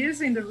aren't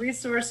using the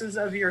resources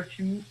of your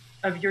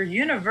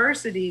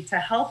university to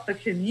help the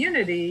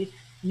community,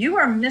 you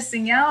are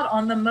missing out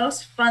on the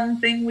most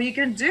fun thing we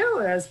can do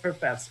as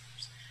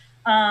professors.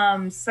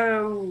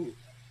 So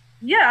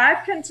yeah,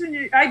 I've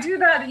continued. I do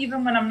that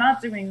even when I'm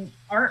not doing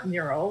art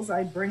murals.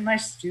 I bring my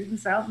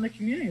students out in the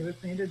community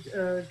with me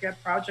to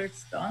get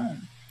projects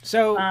done.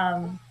 So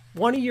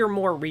one of your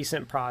more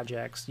recent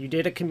projects, you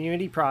did a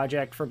community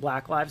project for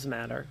Black Lives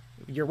Matter.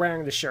 You're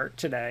wearing the shirt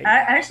today.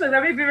 Actually,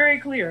 let me be very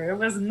clear. It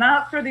was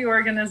not for the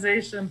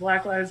organization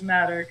Black Lives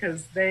Matter,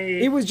 because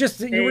you were just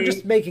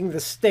making the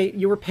state.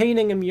 You were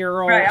painting a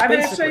mural. Right. I'm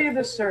going to show you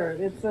the shirt.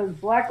 It says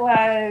Black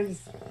Lives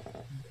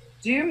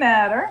Do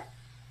Matter.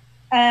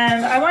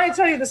 And I want to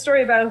tell you the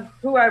story about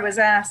who I was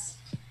asked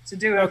to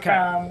do it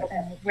from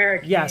and where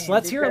it came. Yes,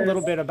 let's hear a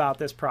little bit about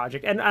this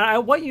project. And I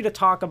want you to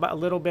talk about a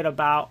little bit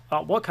about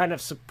what kind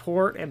of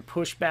support and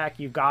pushback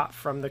you got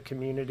from the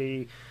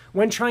community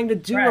when trying to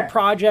do a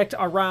project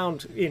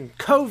around in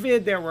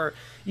COVID.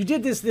 You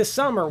did this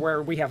summer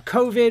where we have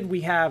COVID,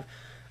 we have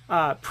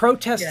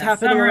protests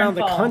happening around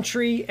the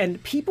country,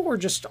 and people were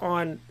just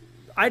on.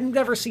 I've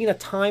never seen a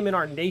time in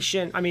our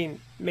nation. I mean,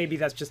 maybe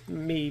that's just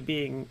me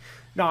being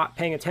not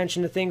paying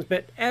attention to things,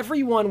 but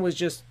everyone was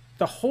just,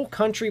 the whole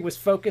country was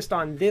focused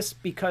on this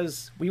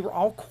because we were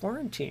all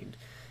quarantined,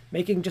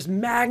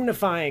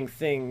 magnifying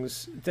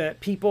things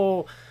that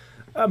people,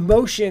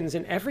 emotions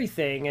and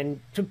everything. And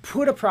to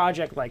put a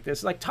project like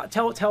this, like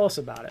tell us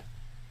about it.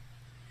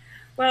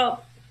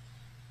 Well,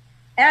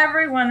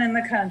 everyone in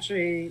the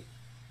country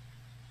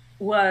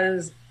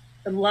was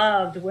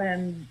loved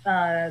when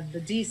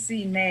the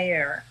DC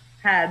mayor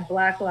had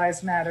Black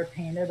Lives Matter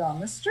painted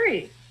on the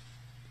street.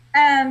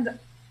 And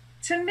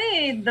to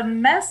me, the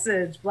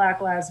message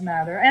Black Lives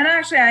Matter, and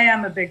actually I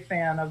am a big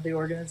fan of the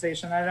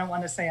organization. I don't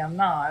want to say I'm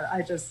not.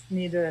 I just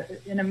need to,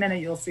 in a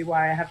minute, you'll see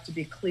why I have to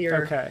be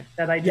clear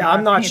that I do. Yeah,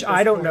 I'm not.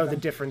 I don't know the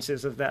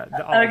differences of that.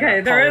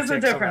 There is a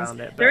difference.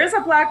 There is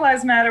a Black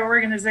Lives Matter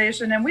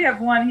organization, and we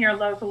have one here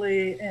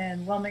locally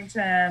in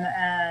Wilmington,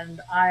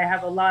 and I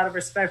have a lot of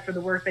respect for the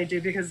work they do,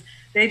 because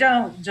they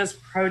don't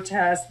just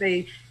protest.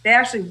 They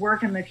actually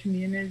work in the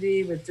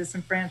community with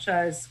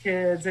disenfranchised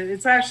kids.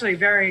 It's actually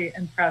very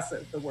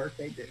impressive, the work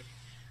they do.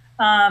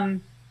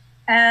 But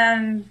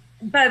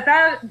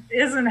that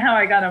isn't how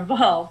I got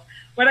involved.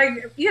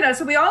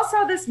 So we all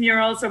saw this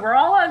mural. So we're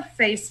all on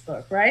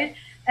Facebook, right?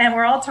 And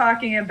we're all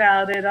talking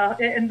about it.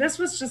 And this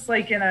was just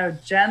like in a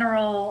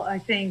general, I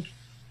think,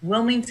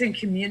 Wilmington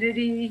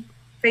community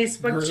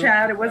Facebook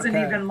chat. It wasn't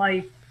even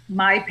like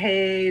my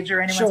page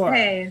or anyone's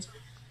page.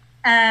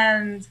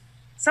 And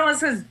someone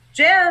says,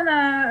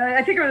 Jana,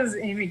 I think it was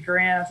Amy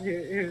Grant,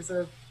 who's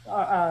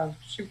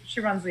she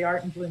runs the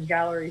Art and Bloom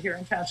Gallery here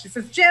in town. She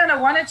says, Jana,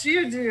 why don't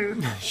you do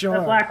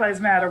the Black Lives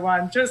Matter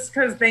one? Just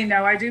because they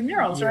know I do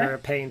murals, You're right? a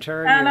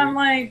painter. And I'm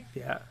like,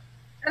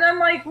 And I'm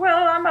like,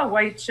 well, I'm a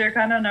white chick.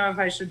 I don't know if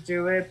I should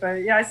do it.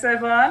 But yeah, I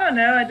said, well, I don't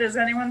know. Does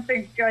anyone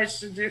think I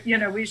should do,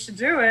 we should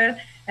do it?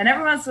 And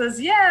everyone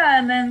says, yeah.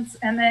 And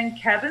then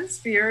Kevin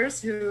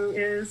Spears, who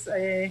is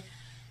a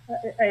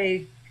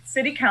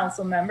city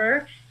council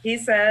member, he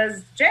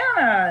says,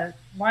 Jana,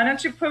 why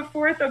don't you put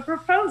forth a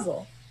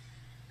proposal?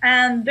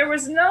 And there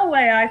was no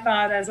way I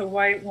thought as a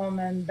white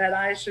woman that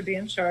I should be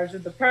in charge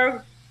of the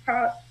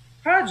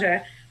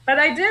project. But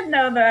I did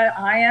know that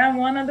I am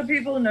one of the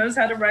people who knows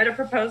how to write a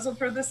proposal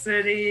for the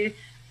city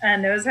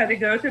and knows how to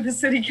go through the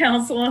city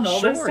council and all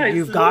Sure, those types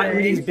you've of gotten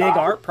things. these big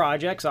art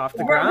projects off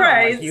the ground.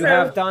 Right. Like, you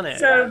have done it.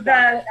 So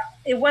that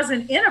it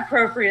wasn't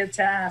inappropriate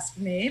to ask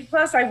me.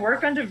 Plus, I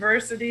work on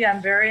diversity.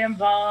 I'm very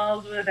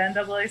involved with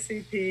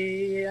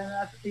NAACP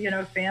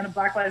and, fan of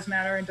Black Lives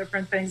Matter and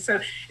different things. So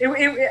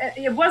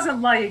it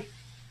wasn't like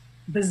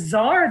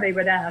bizarre they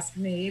would ask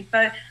me,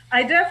 but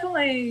I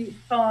definitely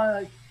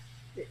thought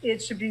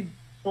it should be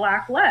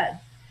Black led.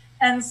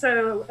 And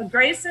so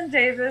Grayson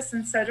Davis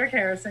and Cedric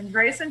Harrison,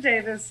 Grayson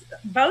Davis,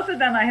 both of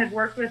them I had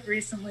worked with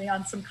recently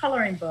on some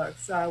coloring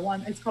books.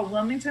 One, it's called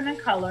Wilmington in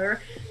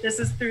Color. This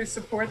is through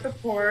Support the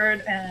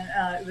Port,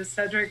 and it was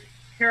Cedric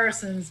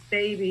Harrison's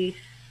baby.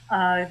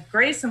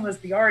 Grayson was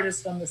the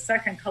artist on the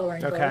second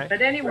coloring book.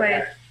 But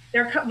anyway,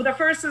 the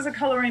first is a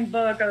coloring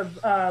book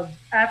of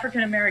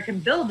African-American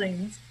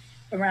buildings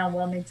around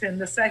Wilmington.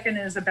 The second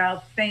is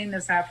about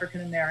famous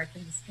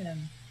African-Americans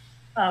in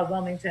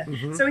Wilmington.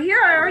 Mm-hmm. So here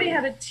I already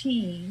had a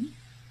team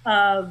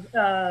of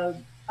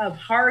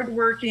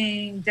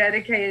hardworking,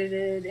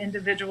 dedicated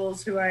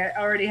individuals who I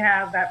already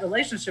have that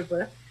relationship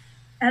with.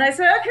 And I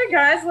said, okay,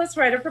 guys, let's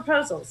write a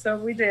proposal. So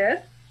we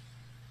did.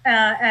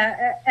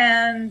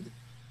 And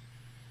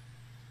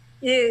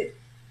it,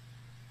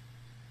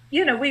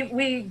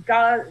 we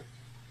got,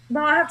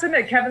 well, I have to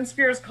admit, Kevin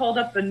Spears called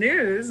up the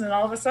news, and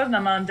all of a sudden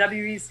I'm on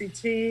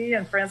WECT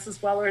and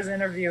Francis Weller's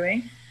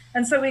interviewing.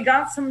 And so we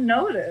got some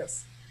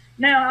notice.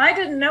 Now, I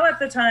didn't know at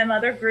the time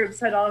other groups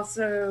had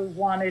also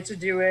wanted to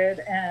do it,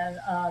 and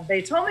they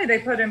told me they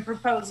put in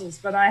proposals,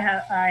 but I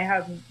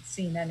haven't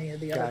seen any of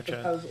the other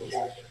proposals.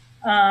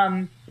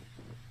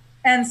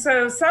 And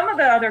so some of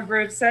the other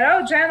groups said,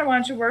 oh, Jana, why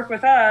don't you work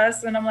with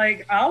us? And I'm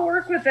like, I'll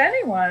work with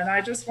anyone.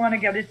 I just want to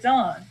get it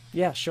done.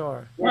 Yeah,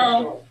 sure.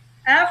 Well,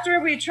 after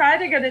we tried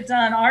to get it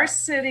done, our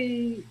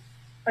city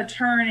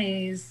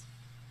attorneys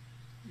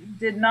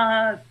did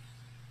not.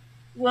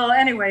 Well,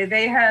 anyway,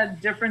 they had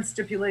different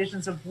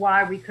stipulations of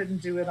why we couldn't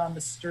do it on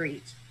the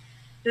street.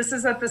 This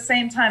is at the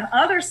same time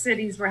other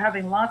cities were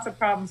having lots of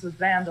problems with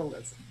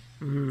vandalism.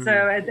 Mm.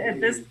 So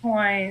at this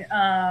point,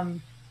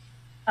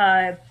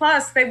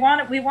 plus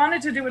we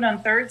wanted to do it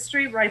on 3rd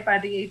Street right by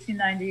the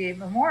 1898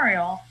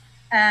 Memorial,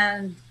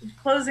 and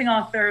closing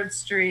off 3rd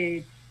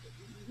Street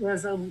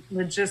was a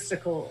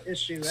logistical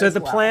issue. So the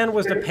plan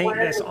was to paint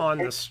this on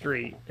the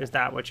street. Is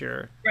that what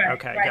you're... Right,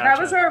 okay, right. Gotcha. That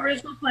was our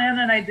original plan,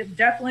 and I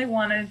definitely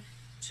wanted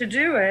to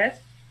do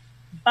it,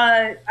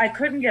 but I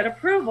couldn't get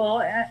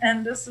approval.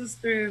 And this is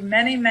through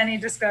many, many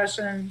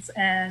discussions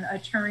and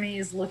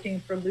attorneys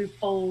looking for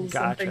loopholes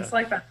and things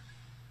like that.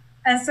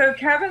 And so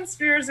Kevin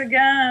Spears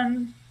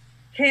again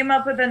came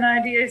up with an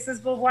idea. He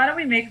says, well, why don't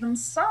we make them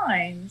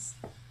signs?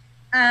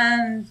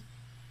 And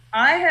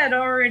I had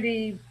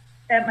already,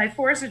 at my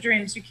Forest of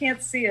Dreams, you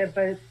can't see it,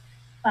 but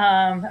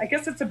I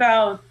guess it's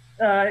about,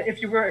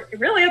 if you were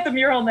really at the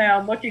mural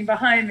now, looking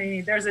behind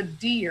me, there's a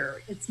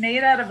deer. It's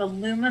made out of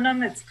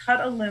aluminum. It's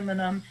cut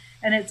aluminum,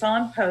 and it's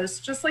on posts,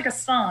 just like a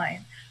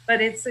sign.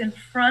 But it's in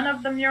front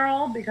of the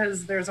mural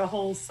because there's a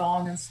whole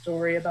song and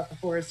story about the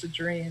Forest of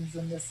Dreams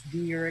and this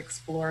deer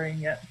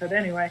exploring it. But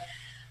anyway,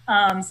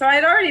 so I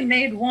had already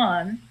made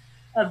one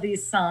of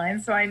these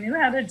signs, so I knew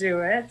how to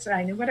do it.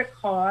 I knew what it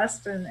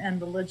cost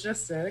and the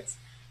logistics.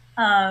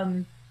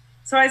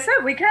 So I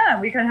said, we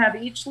can have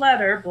each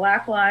letter,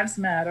 Black Lives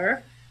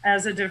Matter,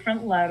 as a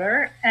different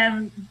letter.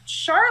 And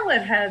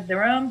Charlotte had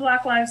their own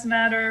Black Lives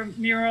Matter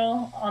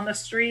mural on the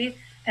street.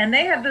 And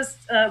they had this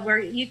where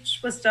each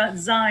was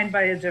designed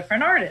by a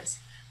different artist.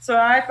 So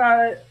I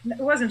thought, it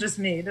wasn't just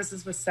me, this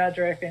is with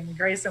Cedric and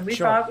Grayson. We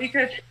thought we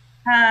could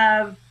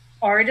have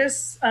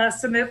artists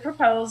submit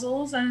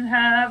proposals and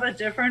have a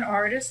different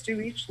artist do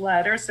each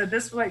letter. So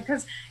this way,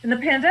 because in the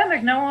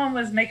pandemic, no one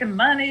was making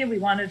money. We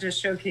wanted to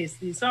showcase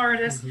these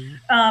artists.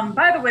 Mm-hmm.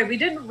 By the way, we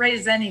didn't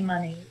raise any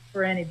money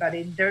for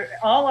anybody.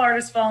 All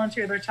artists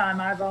volunteered their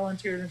time. I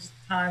volunteered their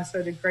time,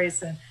 so did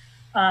Grayson.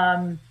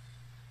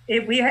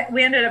 We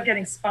ended up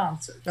getting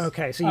sponsors.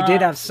 Okay, so you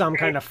did have some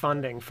kind of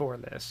funding for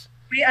this.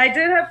 I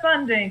did have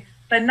funding,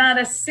 but not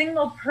a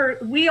single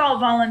we all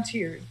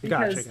volunteered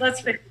because let's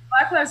face it,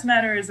 Black Lives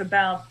Matter is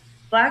about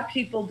Black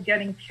people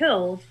getting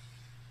killed,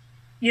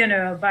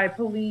 by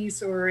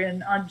police or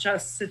in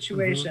unjust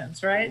situations,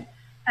 mm-hmm. right?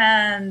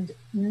 And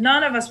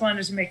none of us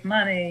wanted to make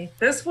money.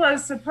 This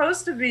was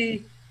supposed to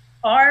be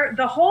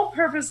the whole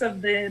purpose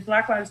of the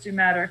Black Lives Do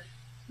Matter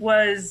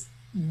was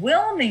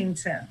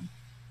Wilmington.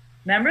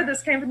 Remember,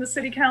 this came from the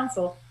city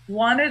council,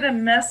 wanted a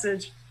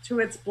message to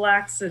its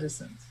Black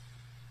citizens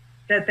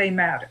that they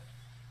mattered.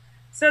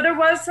 So there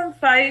was some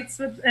fights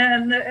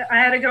and I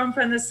had to go in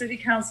front of the city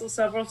council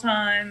several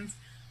times.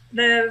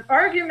 The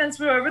arguments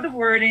were over the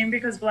wording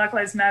because Black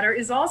Lives Matter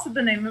is also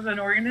the name of an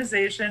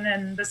organization,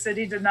 and the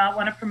city did not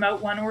want to promote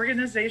one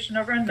organization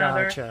over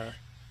another. Gotcha.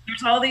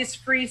 There's all these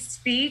free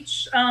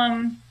speech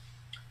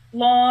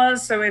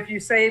laws. So if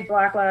you say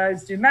Black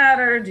Lives do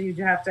matter, do you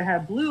have to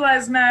have Blue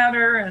Lives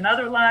Matter and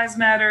other lives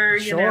matter?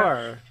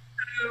 Sure.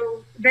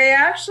 So they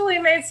actually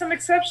made some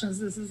exceptions.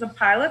 This is a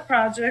pilot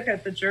project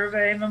at the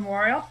Gervais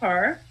Memorial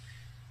Park.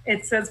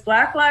 It says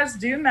Black Lives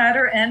do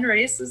matter, end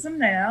racism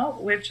now,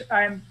 which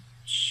I'm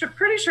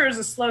pretty sure is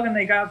a slogan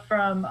they got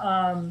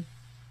from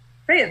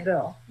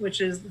Fayetteville,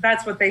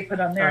 that's what they put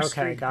on their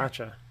street. Okay,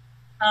 gotcha.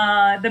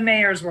 The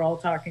mayors were all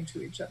talking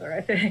to each other,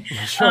 I think.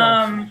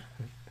 Sure.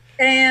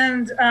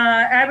 And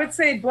I would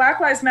say Black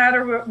Lives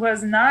Matter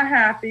was not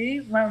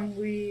happy when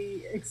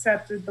we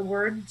accepted the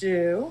word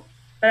do.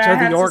 But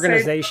so the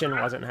organization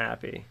wasn't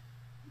happy.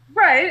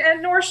 Right,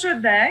 and nor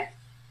should they.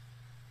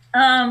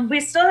 We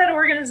still had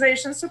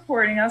organizations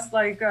supporting us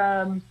like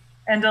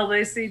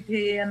NAACP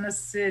in the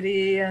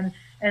city and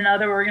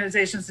other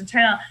organizations in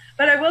town.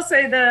 But I will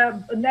say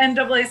the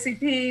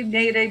NAACP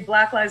made a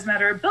Black Lives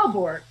Matter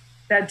billboard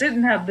that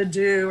didn't have the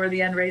do or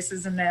the end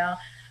racism now.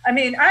 I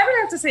mean, I would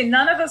have to say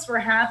none of us were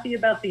happy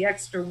about the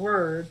extra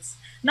words.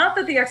 Not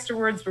that the extra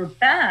words were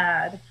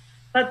bad,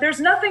 but there's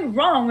nothing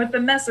wrong with the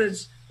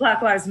message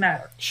Black Lives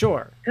Matter.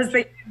 Sure. Because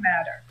they do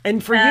matter.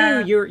 And for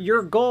you,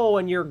 your goal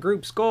and your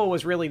group's goal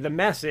was really the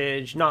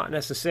message, not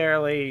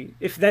necessarily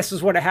if this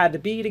is what it had to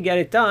be to get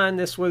it done.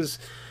 This was,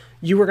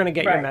 you were going to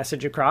get your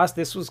message across.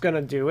 This was going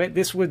to do it.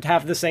 This would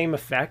have the same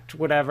effect,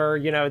 whatever,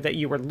 that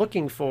you were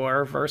looking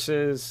for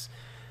versus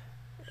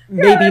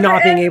maybe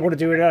not being able to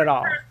do it at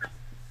all.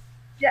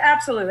 Yeah,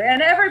 absolutely.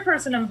 And every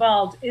person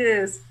involved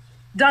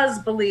does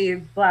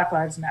believe Black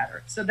Lives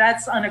Matter. So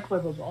that's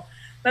unequivocal.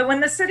 But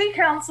when the city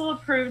council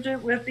approved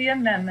it with the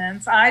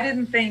amendments, I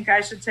didn't think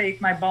I should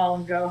take my ball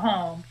and go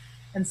home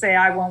and say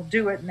I won't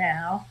do it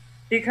now,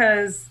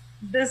 because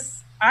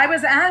I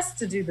was asked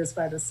to do this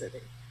by the city.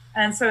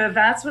 And so if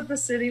that's what the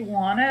city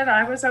wanted,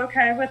 I was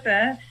okay with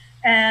it.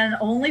 And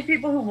only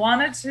people who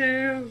wanted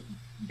to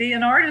be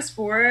an artist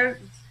for it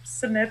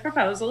submit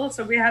proposals.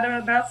 So we had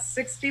about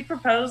 60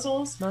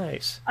 proposals.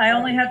 Nice. I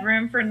only had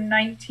room for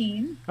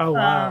 19. Oh,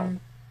 wow.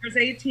 There's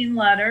 18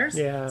 letters.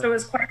 Yeah. So it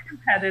was quite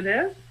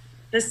competitive.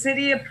 The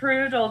city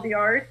approved all the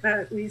art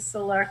that we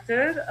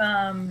selected.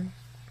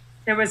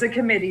 There was a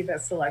committee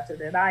that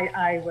selected it.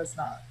 I was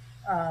not.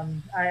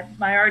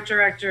 My art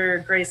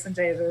director, Grayson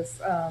Davis,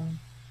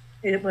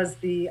 it was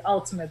the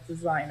ultimate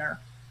designer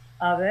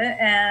of it.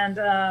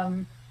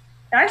 And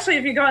actually,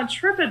 if you go on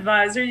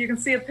TripAdvisor, you can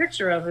see a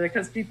picture of it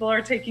because people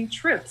are taking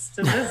trips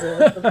to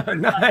visit.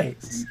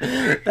 Nice.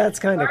 That's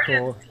kind of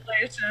cool.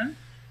 Installation.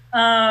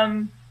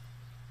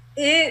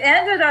 It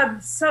ended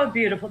up so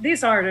beautiful.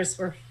 These artists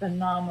were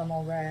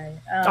phenomenal, Ray.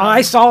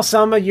 I saw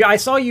some of you. I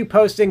saw you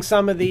posting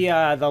some of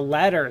the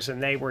letters,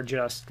 and they were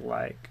just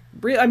like,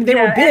 I mean, they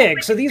were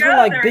big. So these were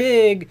like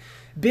big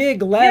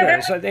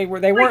letters. So they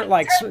weren't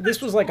like, this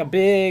was like a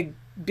big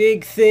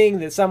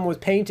thing that someone was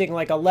painting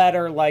like a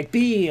letter like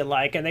B,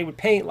 and they would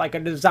paint like a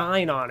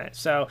design on it.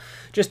 So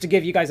just to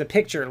give you guys a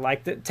picture,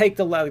 take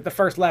the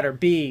first letter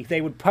B,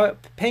 they would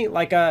paint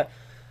like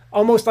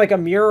almost like a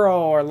mural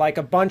or like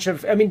a bunch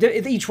of, I mean,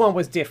 each one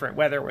was different,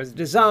 whether it was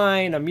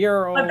design, a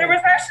mural. But there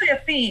was actually a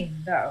theme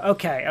though.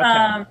 Okay.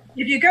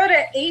 If you go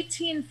to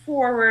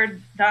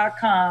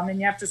 18forward.com and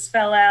you have to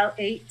spell out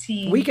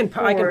 18, I can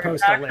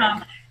post a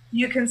link.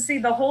 You can see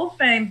the whole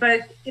thing,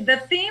 but the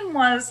theme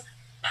was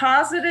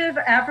positive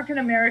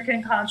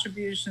African-American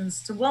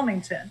contributions to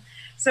Wilmington.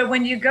 So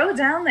when you go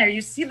down there,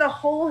 you see the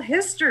whole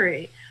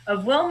history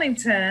of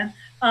Wilmington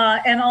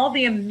and all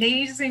the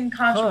amazing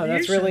contributions. Oh,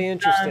 that's really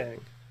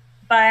interesting.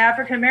 By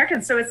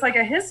African-Americans. So it's like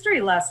a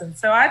history lesson.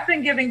 So I've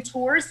been giving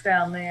tours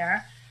down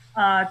there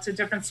to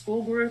different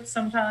school groups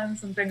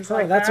sometimes and things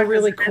like that. That's a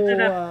really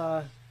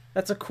cool,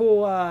 that's a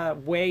cool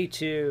way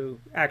to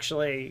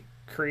actually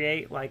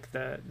create like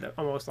the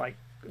almost like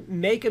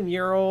make a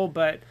mural,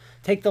 but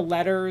take the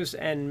letters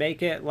and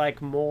make it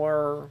like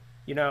more,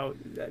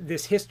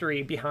 this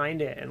history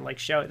behind it and like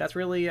show it. That's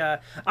really, I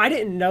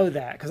didn't know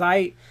that because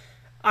I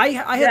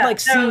had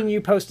seen you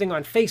posting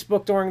on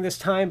Facebook during this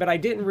time, but I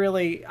didn't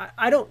really,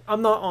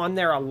 I'm not on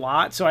there a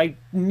lot. So I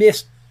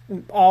missed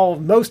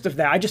most of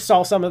that. I just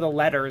saw some of the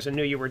letters and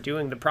knew you were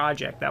doing the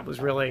project. That was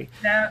really.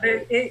 No,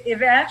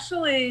 it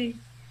actually,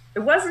 it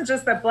wasn't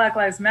just that Black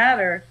Lives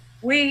Matter.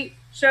 We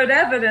showed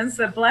evidence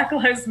that Black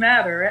Lives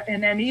Matter.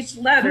 And in each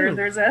letter,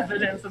 there's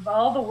evidence of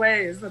all the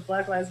ways that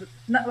Black Lives,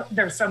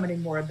 there's so many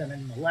more than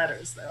in the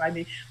letters though. I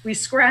mean, we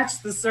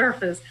scratched the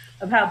surface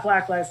of how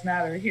Black Lives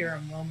Matter here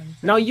in Wilmington.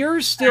 Now you're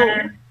still,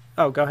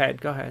 go ahead.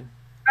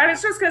 I was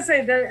just going to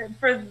say that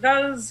for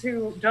those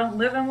who don't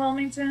live in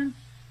Wilmington,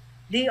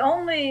 the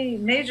only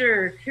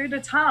major coup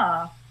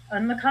d'etat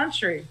in the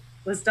country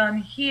was done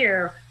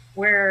here,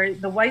 where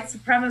the white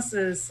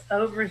supremacists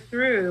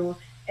overthrew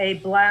a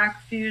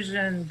Black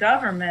fusion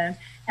government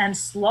and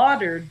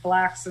slaughtered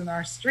Blacks in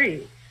our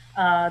street.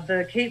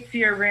 The Cape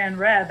Fear ran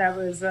red. That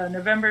was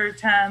November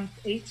 10th,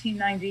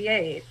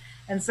 1898.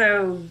 And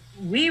so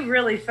we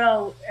really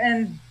felt,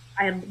 and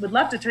I would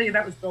love to tell you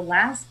that was the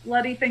last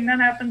bloody thing that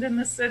happened in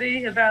the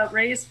city about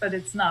race, but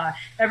it's not.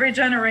 Every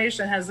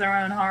generation has their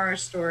own horror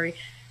story.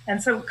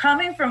 And so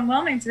coming from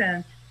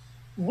Wilmington,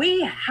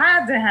 we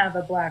had to have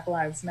a Black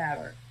Lives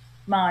Matter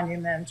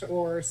monument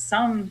or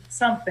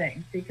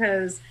something,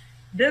 because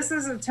this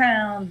is a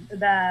town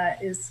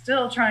that is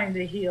still trying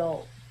to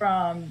heal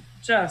from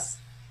just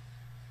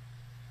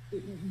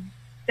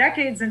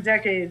decades and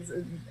decades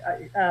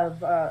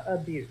of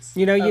abuse.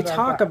 You know, you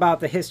talk about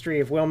the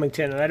history of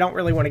Wilmington, and I don't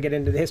really want to get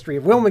into the history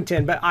of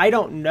Wilmington, but I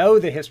don't know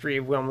the history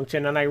of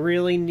Wilmington, and I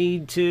really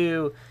need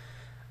to.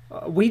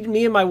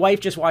 Me and my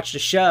wife just watched a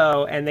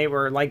show, and they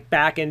were like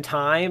back in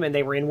time, and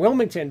they were in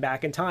Wilmington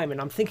back in time,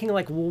 and I'm thinking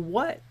like, well,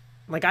 what?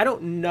 Like, I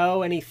don't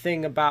know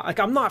anything about, like,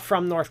 I'm not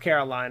from North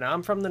Carolina.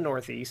 I'm from the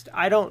Northeast.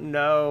 I don't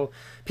know.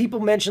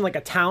 People mention like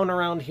a town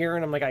around here,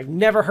 and I'm like, I've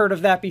never heard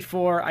of that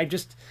before.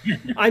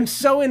 I'm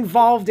so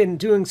involved in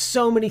doing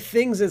so many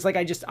things. It's like,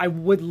 I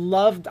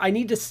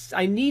need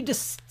to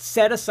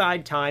set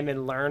aside time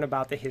and learn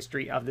about the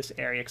history of this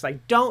area, because I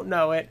don't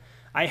know it.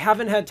 I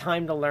haven't had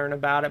time to learn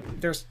about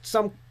it. There's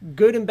some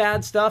good and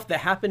bad stuff that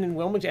happened in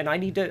Wilmington,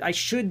 and I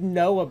should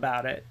know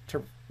about it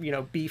to,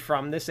 be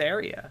from this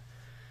area.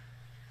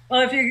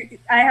 Well,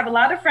 I have a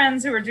lot of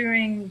friends who are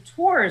doing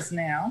tours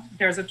now.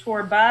 There's a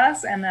tour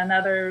bus and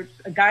a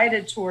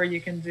guided tour you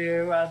can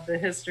do of the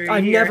history.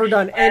 I've never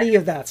done any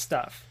of that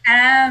stuff.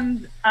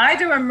 And I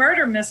do a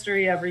murder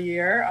mystery every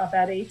year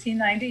about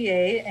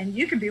 1898, and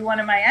you could be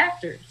one of my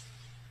actors.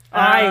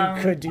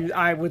 I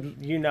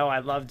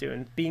love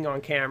being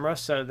on camera,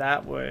 so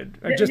that would,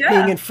 or just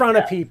being in front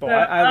of people. So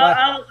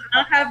I'll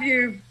have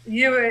your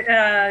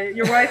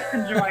wife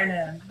can join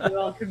in. You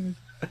all can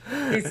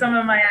be some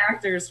of my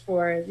actors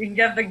for it. You can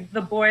get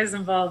the boys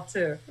involved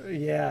too.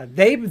 Yeah,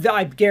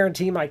 I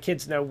guarantee my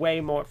kids know way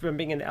more from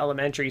being in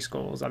elementary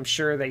schools. I'm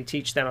sure they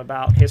teach them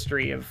about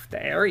history of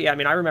the area. I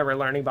mean, I remember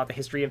learning about the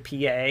history of PA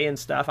and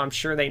stuff. I'm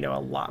sure they know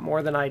a lot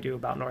more than I do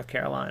about North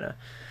Carolina.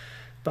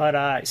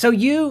 But so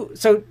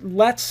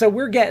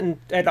we're getting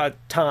at a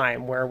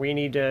time where we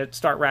need to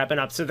start wrapping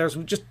up. So there's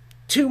just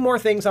two more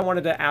things I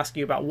wanted to ask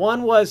you about.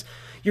 One was,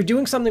 you're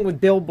doing something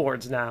with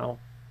billboards now.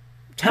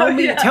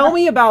 Tell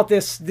me about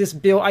this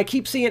bill. I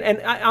keep seeing,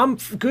 and I'm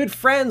good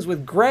friends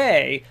with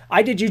Gray.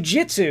 I did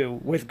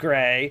jujitsu with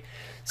Gray.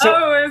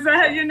 So, is that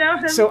how you know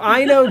him? So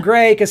I know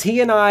Gray because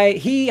he and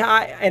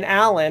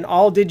Alan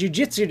all did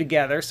jujitsu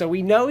together, so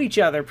we know each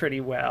other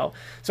pretty well.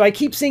 So I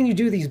keep seeing you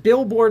do these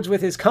billboards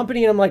with his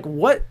company, and I'm like,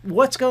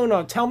 what's going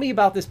on? Tell me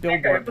about this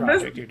billboard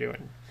project you're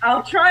doing.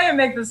 I'll try and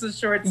make this a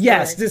short story.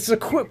 Yes, this is a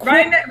quick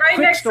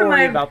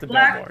story about the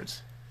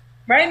billboards.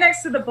 Right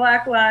next to the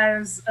Black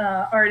Lives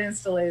art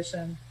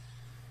installation,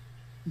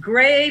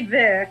 Gray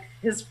Vic,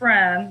 his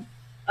friend,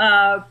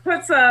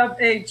 puts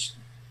up a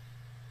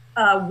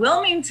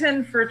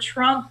Wilmington for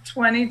Trump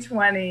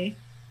 2020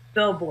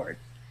 billboard.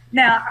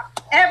 Now,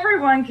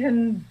 everyone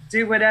can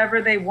do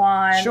whatever they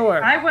want.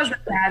 Sure. I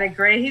wasn't mad at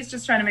Gray. He's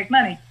just trying to make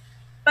money.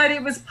 But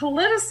it was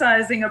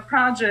politicizing a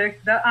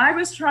project that I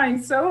was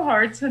trying so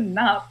hard to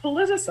not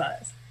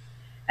politicize.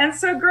 And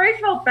so Gray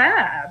felt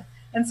bad.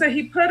 And so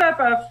he put up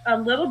a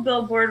little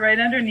billboard right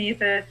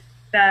underneath it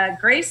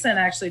that Grayson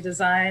actually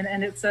designed,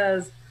 and it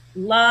says,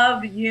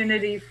 "Love,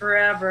 Unity,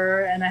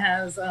 Forever," and it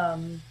has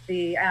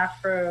the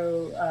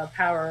Afro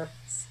power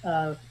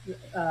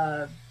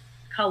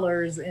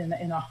colors in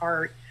a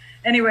heart.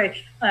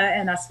 Anyway,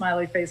 and a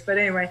smiley face. But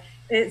anyway,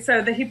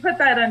 so that he put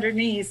that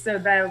underneath so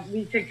that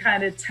we could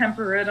kind of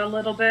temper it a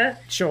little bit.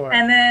 Sure.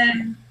 And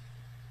then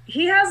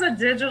he has a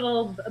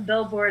digital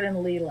billboard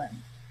in Leland.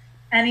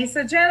 And he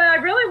said, "Jana, I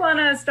really want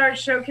to start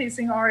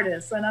showcasing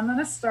artists, and I'm going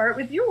to start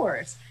with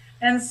yours."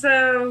 And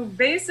so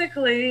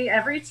basically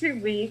every 2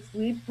 weeks,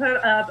 we put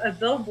up a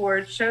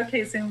billboard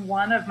showcasing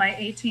one of my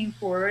 18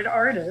 forward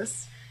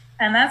artists.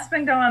 And that's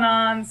been going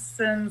on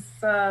since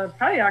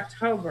probably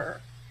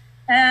October.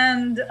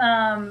 And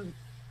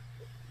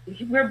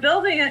we're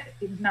building it,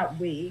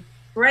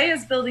 Gray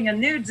is building a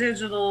new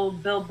digital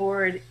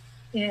billboard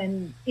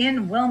in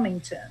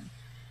Wilmington.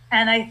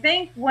 And I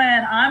think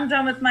when I'm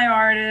done with my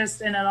artist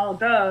and it all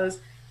goes,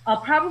 I'll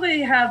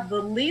probably have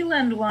the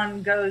Leland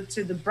one go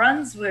to the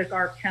Brunswick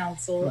Art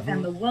Council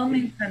and the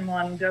Wilmington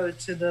one go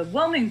to the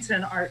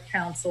Wilmington Art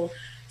Council,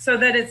 so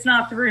that it's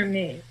not through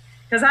me.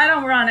 Because I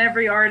don't run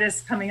every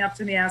artist coming up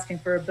to me asking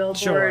for a billboard,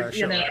 Sure.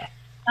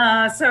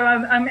 So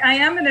I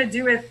am going to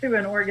do it through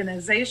an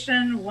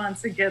organization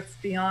once it gets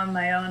beyond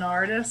my own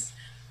artists.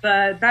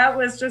 But that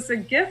was just a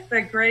gift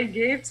that Gray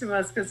gave to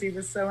us because he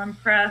was so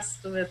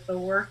impressed with the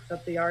work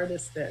that the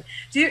artist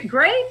did.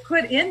 Gray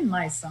put in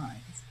my signs.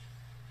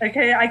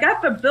 Okay, I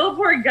got the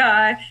billboard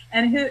guy,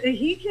 and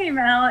he came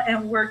out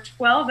and worked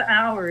 12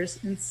 hours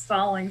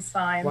installing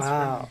signs.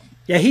 Wow.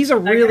 Yeah, he's a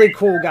really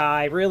cool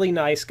guy, really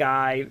nice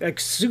guy, like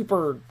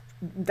super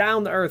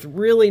down to earth,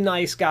 really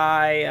nice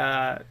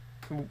guy.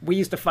 We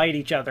used to fight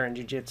each other in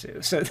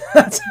jiu-jitsu, so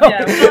that's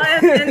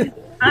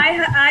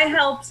I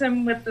helped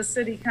him with the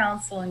city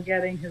council and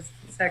getting his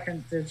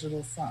second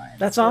digital sign.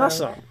 That's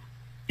awesome.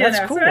 That's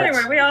cool. So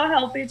anyway, we all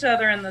help each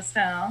other in this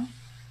town.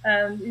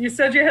 And you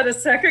said you had a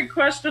second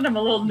question. I'm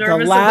a little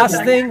nervous. The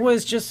last thing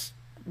was just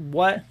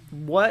what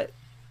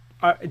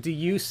do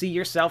you see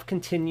yourself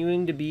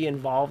continuing to be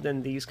involved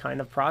in these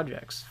kind of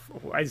projects?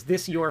 Is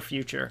this your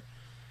future?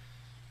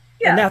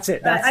 Yeah, and that's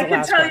it. That's I the can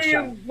last tell question.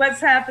 you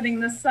what's happening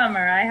this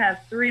summer. I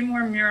have 3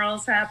 more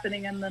murals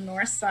happening in the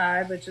north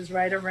side, which is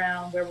right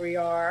around where we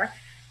are.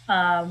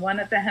 One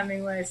at the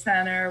Hemingway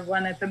Center,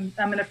 one at the,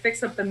 I'm going to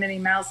fix up the Minnie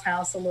Mouse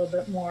house a little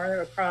bit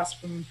more across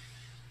from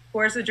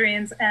Forest of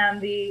Dreams,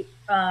 and the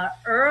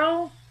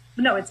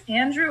it's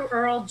Andrew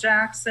Earl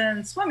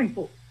Jackson swimming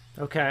pool.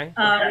 Okay.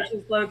 Which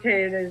is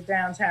located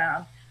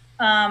downtown.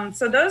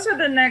 So those are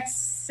the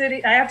next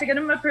city. I have to get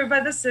them approved by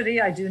the city.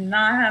 I do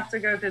not have to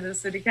go through the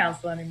city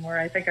council anymore.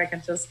 I think I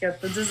can just get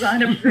the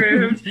design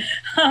approved.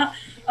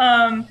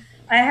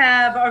 I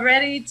have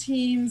already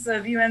teams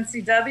of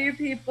UNCW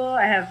people.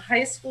 I have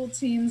high school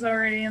teams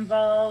already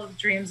involved,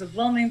 Dreams of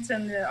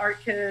Wilmington, the art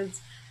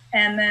kids.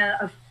 And then,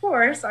 of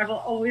course, I will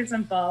always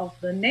involve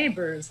the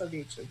neighbors of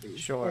each of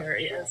these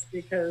areas,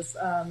 because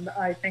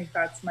I think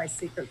that's my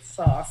secret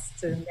sauce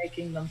to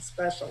making them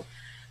special.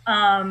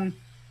 And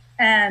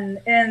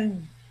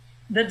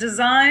the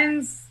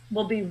designs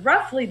will be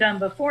roughly done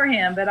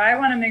beforehand, but I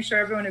want to make sure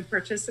everyone who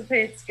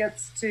participates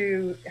gets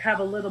to have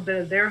a little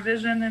bit of their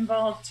vision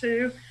involved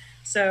too.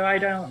 So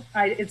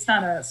it's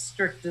not a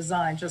strict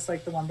design, just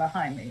like the one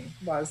behind me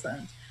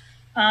wasn't.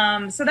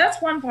 So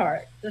that's one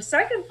part. The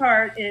second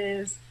part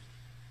is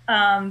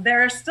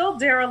there are still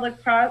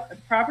derelict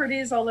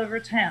properties all over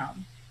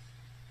town.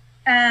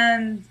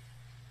 And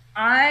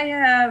I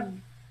have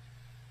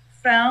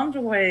found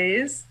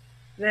ways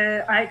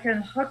that I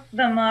can hook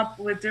them up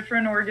with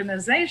different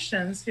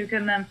organizations who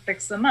can then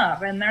fix them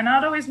up. And they're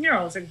not always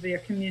murals. It could be a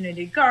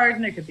community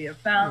garden, it could be a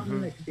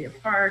fountain, it could be a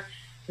park,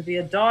 it could be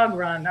a dog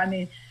run. I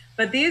mean,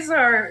 but these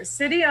are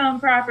city-owned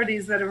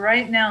properties that are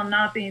right now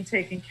not being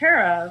taken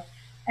care of.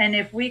 And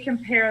if we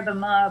can pair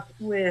them up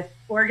with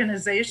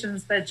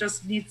organizations that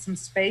just need some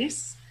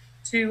space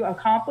to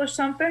accomplish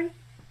something,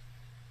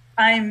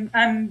 I'm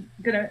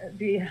going to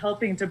be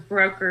helping to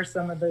broker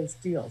some of those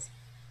deals,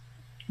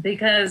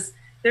 because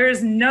there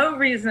is no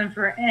reason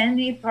for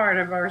any part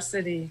of our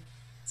city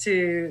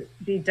to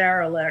be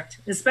derelict,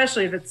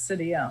 especially if it's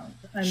city-owned.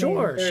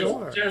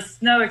 There's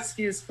just no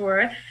excuse for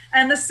it.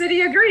 And the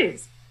city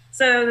agrees.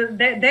 So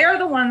they are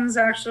the ones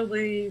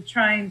actually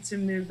trying to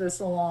move this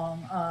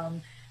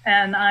along.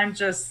 And I'm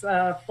just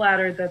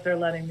flattered that they're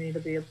letting me to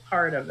be a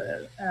part of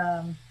it.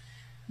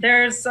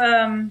 There's,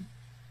 I'm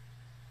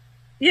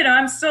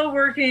still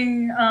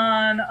working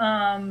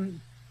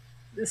on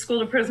the school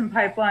to prison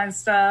pipeline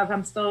stuff.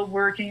 I'm still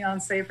working on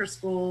safer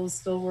schools,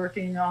 still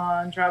working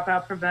on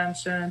dropout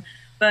prevention.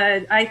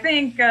 But I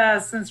think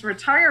since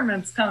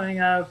retirement's coming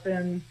up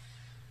in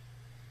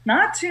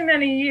not too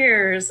many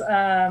years,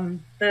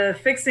 the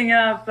fixing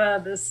up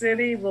the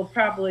city will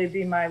probably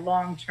be my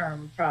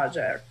long-term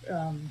project.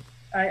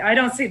 I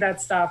don't see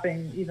that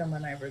stopping even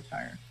when I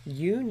retire.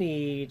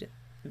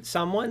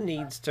 Someone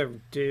needs to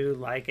do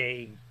like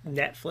a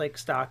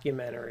Netflix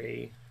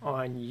documentary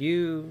on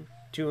you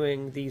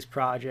doing these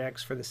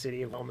projects for the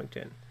city of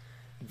Wilmington.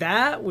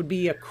 That would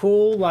be a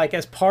cool, like,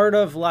 as part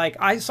of, like,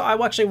 I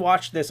actually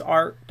watched this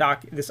art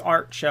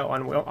show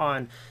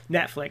on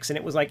Netflix, and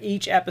it was like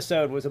each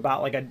episode was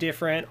about like a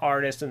different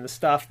artist and the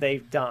stuff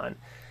they've done.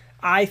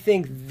 I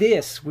think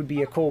this would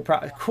be a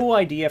cool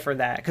idea for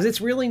that, because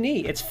it's really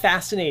neat. It's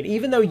fascinating,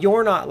 even though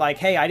you're not like,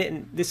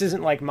 hey, this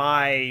isn't like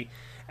my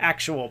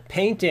actual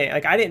painting.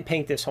 Like, I didn't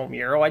paint this whole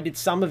mural. I did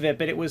some of it,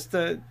 but it was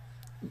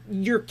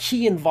your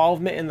key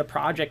involvement in the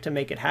project to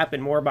make it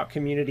happen, more about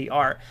community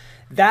art.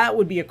 That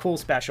would be a cool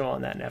special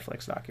on that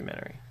Netflix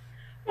documentary.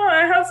 Well,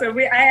 I hope so.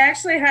 I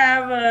actually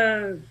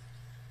have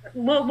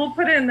we'll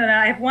put it in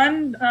I have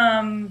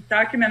one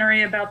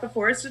documentary about the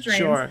Forest of Dreams.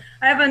 Sure.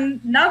 I have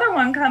another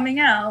one coming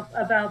out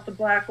about the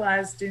Black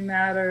Lives Do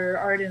Matter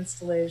art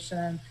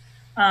installation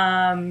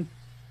done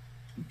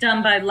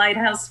by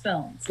Lighthouse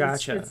Films.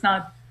 Gotcha.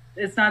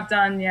 It's not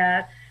done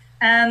yet.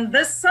 And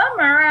this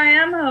summer I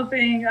am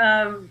hoping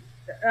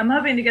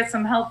to get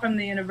some help from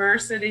the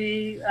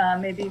university,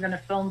 maybe even a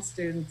film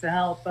student to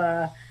help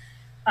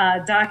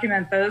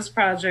document those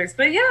projects.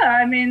 But yeah,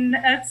 I mean,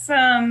 it's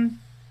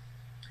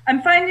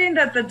I'm finding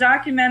that the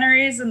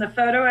documentaries and the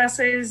photo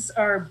essays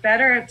are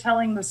better at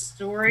telling the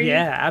story.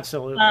 Yeah,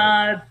 absolutely.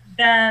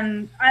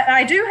 Then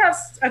I do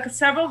have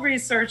several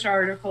research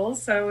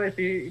articles. So if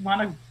you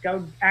want to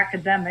go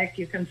academic,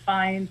 you can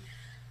find,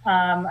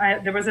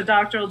 there was a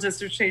doctoral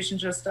dissertation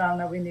just done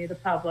that we need to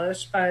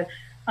publish, but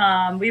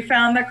we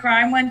found that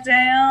crime went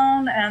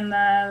down, and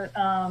that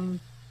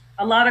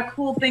a lot of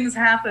cool things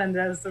happened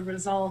as the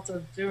result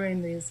of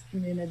doing these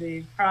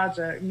community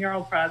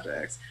mural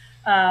projects.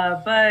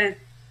 But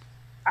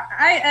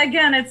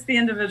Again, it's the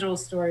individual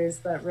stories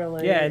that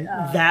really, Yeah, and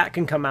that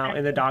can come out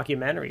in the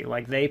documentary.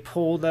 Like they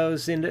pull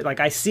those into, like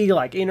I see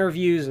like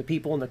interviews of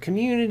people in the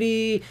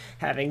community,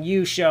 having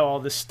you show all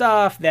the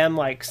stuff, them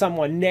like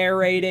someone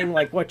narrating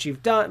like what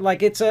you've done.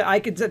 Like it's a,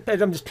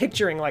 I'm just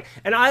picturing like,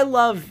 and I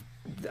love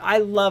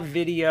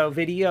video.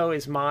 Video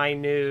is my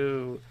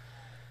new,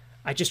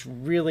 I just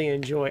really I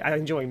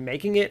enjoy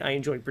making it. I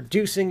enjoy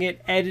producing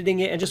it, editing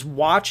it, and just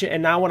watch it.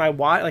 And now when I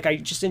watch, like, I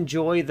just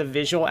enjoy the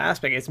visual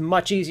aspect. It's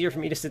much easier for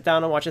me to sit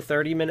down and watch a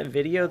 30-minute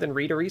video than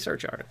read a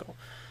research article.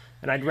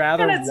 And I'd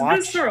rather and it's watch.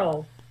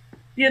 visceral.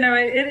 You know,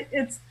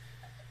 it's,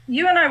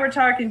 you and I were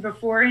talking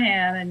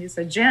beforehand, and you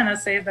said, Jana,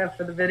 save that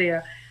for the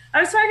video. I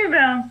was talking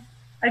about,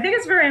 I think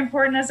it's very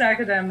important as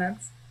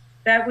academics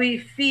that we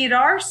feed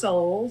our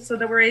souls so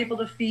that we're able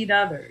to feed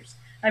others.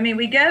 I mean,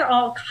 we get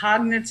all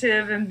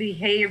cognitive and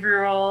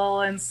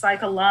behavioral and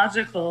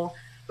psychological,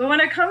 but when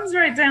it comes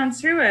right down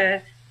to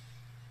it,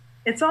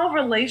 it's all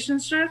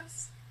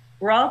relationships.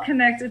 We're all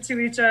connected to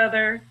each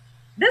other.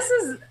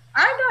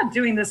 I'm not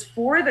doing this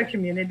for the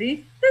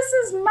community. This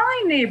is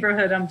my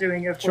neighborhood I'm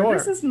doing it for. Sure.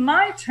 This is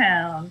my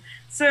town.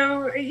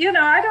 So, you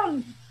know, I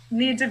don't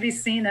need to be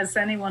seen as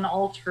anyone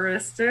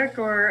altruistic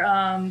or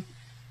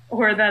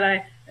that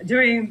I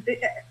doing.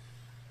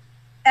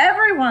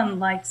 Everyone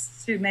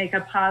likes to make a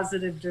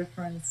positive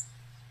difference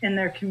in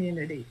their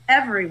community.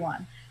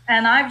 Everyone.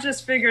 And I've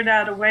just figured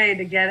out a way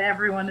to get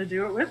everyone to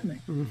do it with me.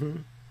 Mm-hmm.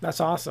 That's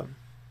awesome.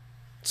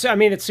 So, I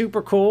mean, it's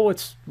super cool.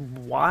 It's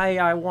why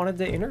I wanted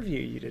to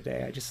interview you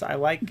today.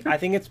 I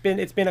think it's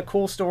been a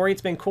cool story.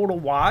 It's been cool to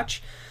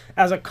watch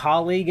as a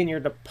colleague in your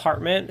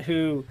department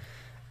who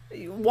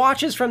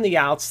watches from the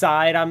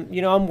outside.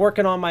 I'm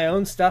working on my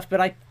own stuff, but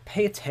I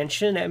pay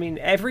attention. I mean,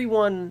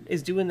 everyone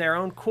is doing their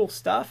own cool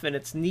stuff, and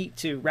it's neat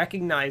to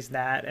recognize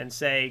that and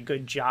say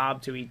good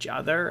job to each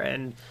other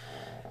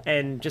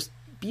and just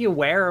be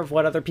aware of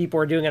what other people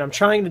are doing. And I'm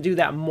trying to do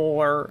that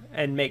more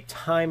and make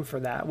time for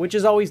that, which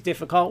is always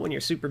difficult when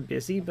you're super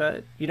busy,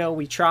 but you know,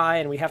 we try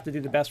and we have to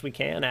do the best we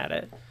can at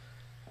it.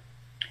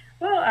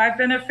 Well, I've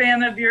been a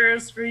fan of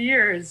yours for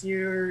years.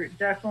 You're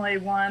definitely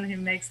one who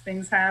makes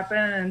things happen.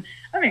 And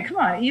I mean, come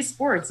on,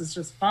 esports is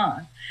just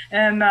fun.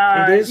 And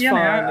it is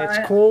fun.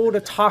 It's cool to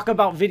talk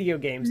about video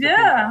games.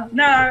 Yeah,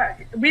 no,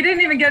 we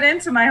didn't even get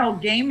into my whole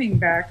gaming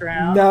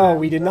background. No,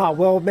 we did not.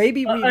 Well,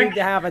 maybe we need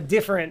to have a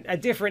different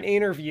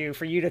interview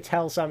for you to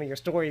tell some of your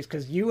stories,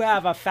 because you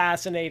have a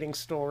fascinating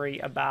story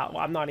about.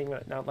 Well,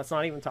 let's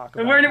not even talk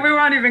about it. We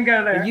won't even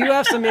go there. But you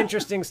have some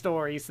interesting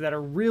stories that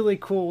are really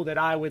cool that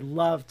I would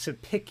love to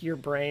pick your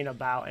brain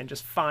about and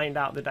just find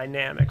out the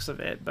dynamics of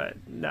it. But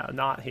no,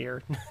 not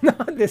here,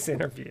 not this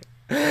interview.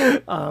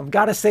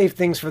 Got to save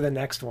things for the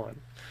next one.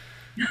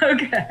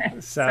 Okay.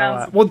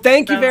 So, well,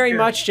 thank you very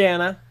much,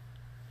 Jana.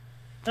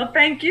 Well,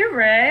 thank you,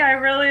 Ray. I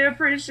really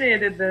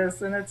appreciated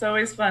this, and it's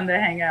always fun to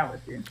hang out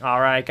with you.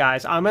 All right,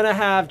 guys. I'm going to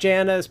have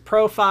Jana's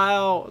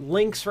profile,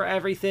 links for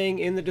everything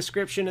in the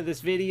description of this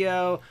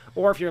video,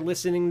 or if you're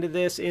listening to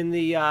this in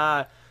the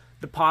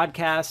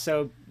podcast.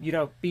 So, you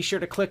know, be sure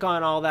to click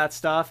on all that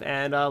stuff,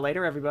 and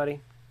later, everybody.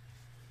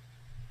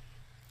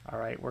 All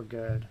right, we're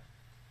good.